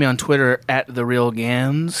can find me on Twitter at The Real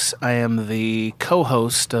Gans. I am the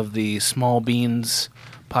co-host of the Small Beans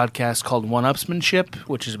podcast called One Upsmanship,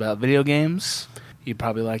 which is about video games. You'd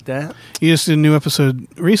probably like that. You just did a new episode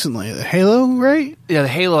recently. Halo, right? Yeah, the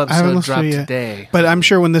Halo I haven't episode listened to dropped it yet. today. But I'm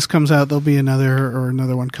sure when this comes out, there'll be another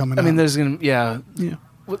one coming I out. mean, there's gonna yeah.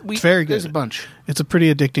 It's very There's good. a bunch. It's a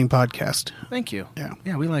pretty addicting podcast. Thank you. Yeah.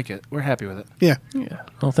 Yeah, we like it. We're happy with it. Yeah. Yeah.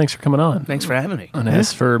 Well, thanks for coming on. Thanks for having me. And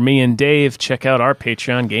as for me and Dave, check out our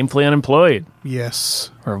Patreon, Gamefully Unemployed,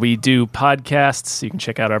 Yes. where we do podcasts. You can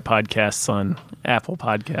check out our podcasts on Apple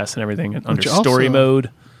Podcasts and everything under Which Story also- Mode.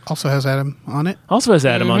 Also has Adam on it. Also has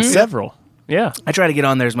Adam on several. Yeah. I try to get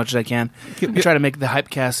on there as much as I can. I try to make the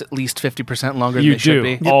Hypecast at least 50% longer than You they should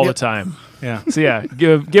do be. all Yep. the time. Yeah. So yeah,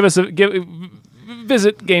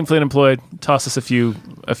 visit Gamefully Unemployed. Toss us a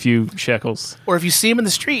few shekels. Or if you see him in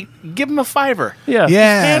the street, give him a $5. Yeah,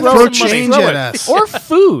 Yeah. Throw Throw some money. change Throw at it. us. or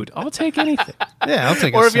food. I'll take anything. Yeah, I'll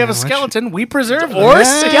take Or a if you have a sandwich. skeleton, we preserve them. Or Yeah.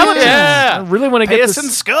 skeleton. Yeah. I really want to Pay get us in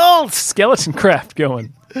this skulls. skeleton craft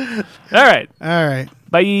going. All right. All right.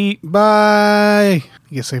 Bye. Bye.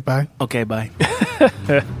 You say bye? Okay, bye.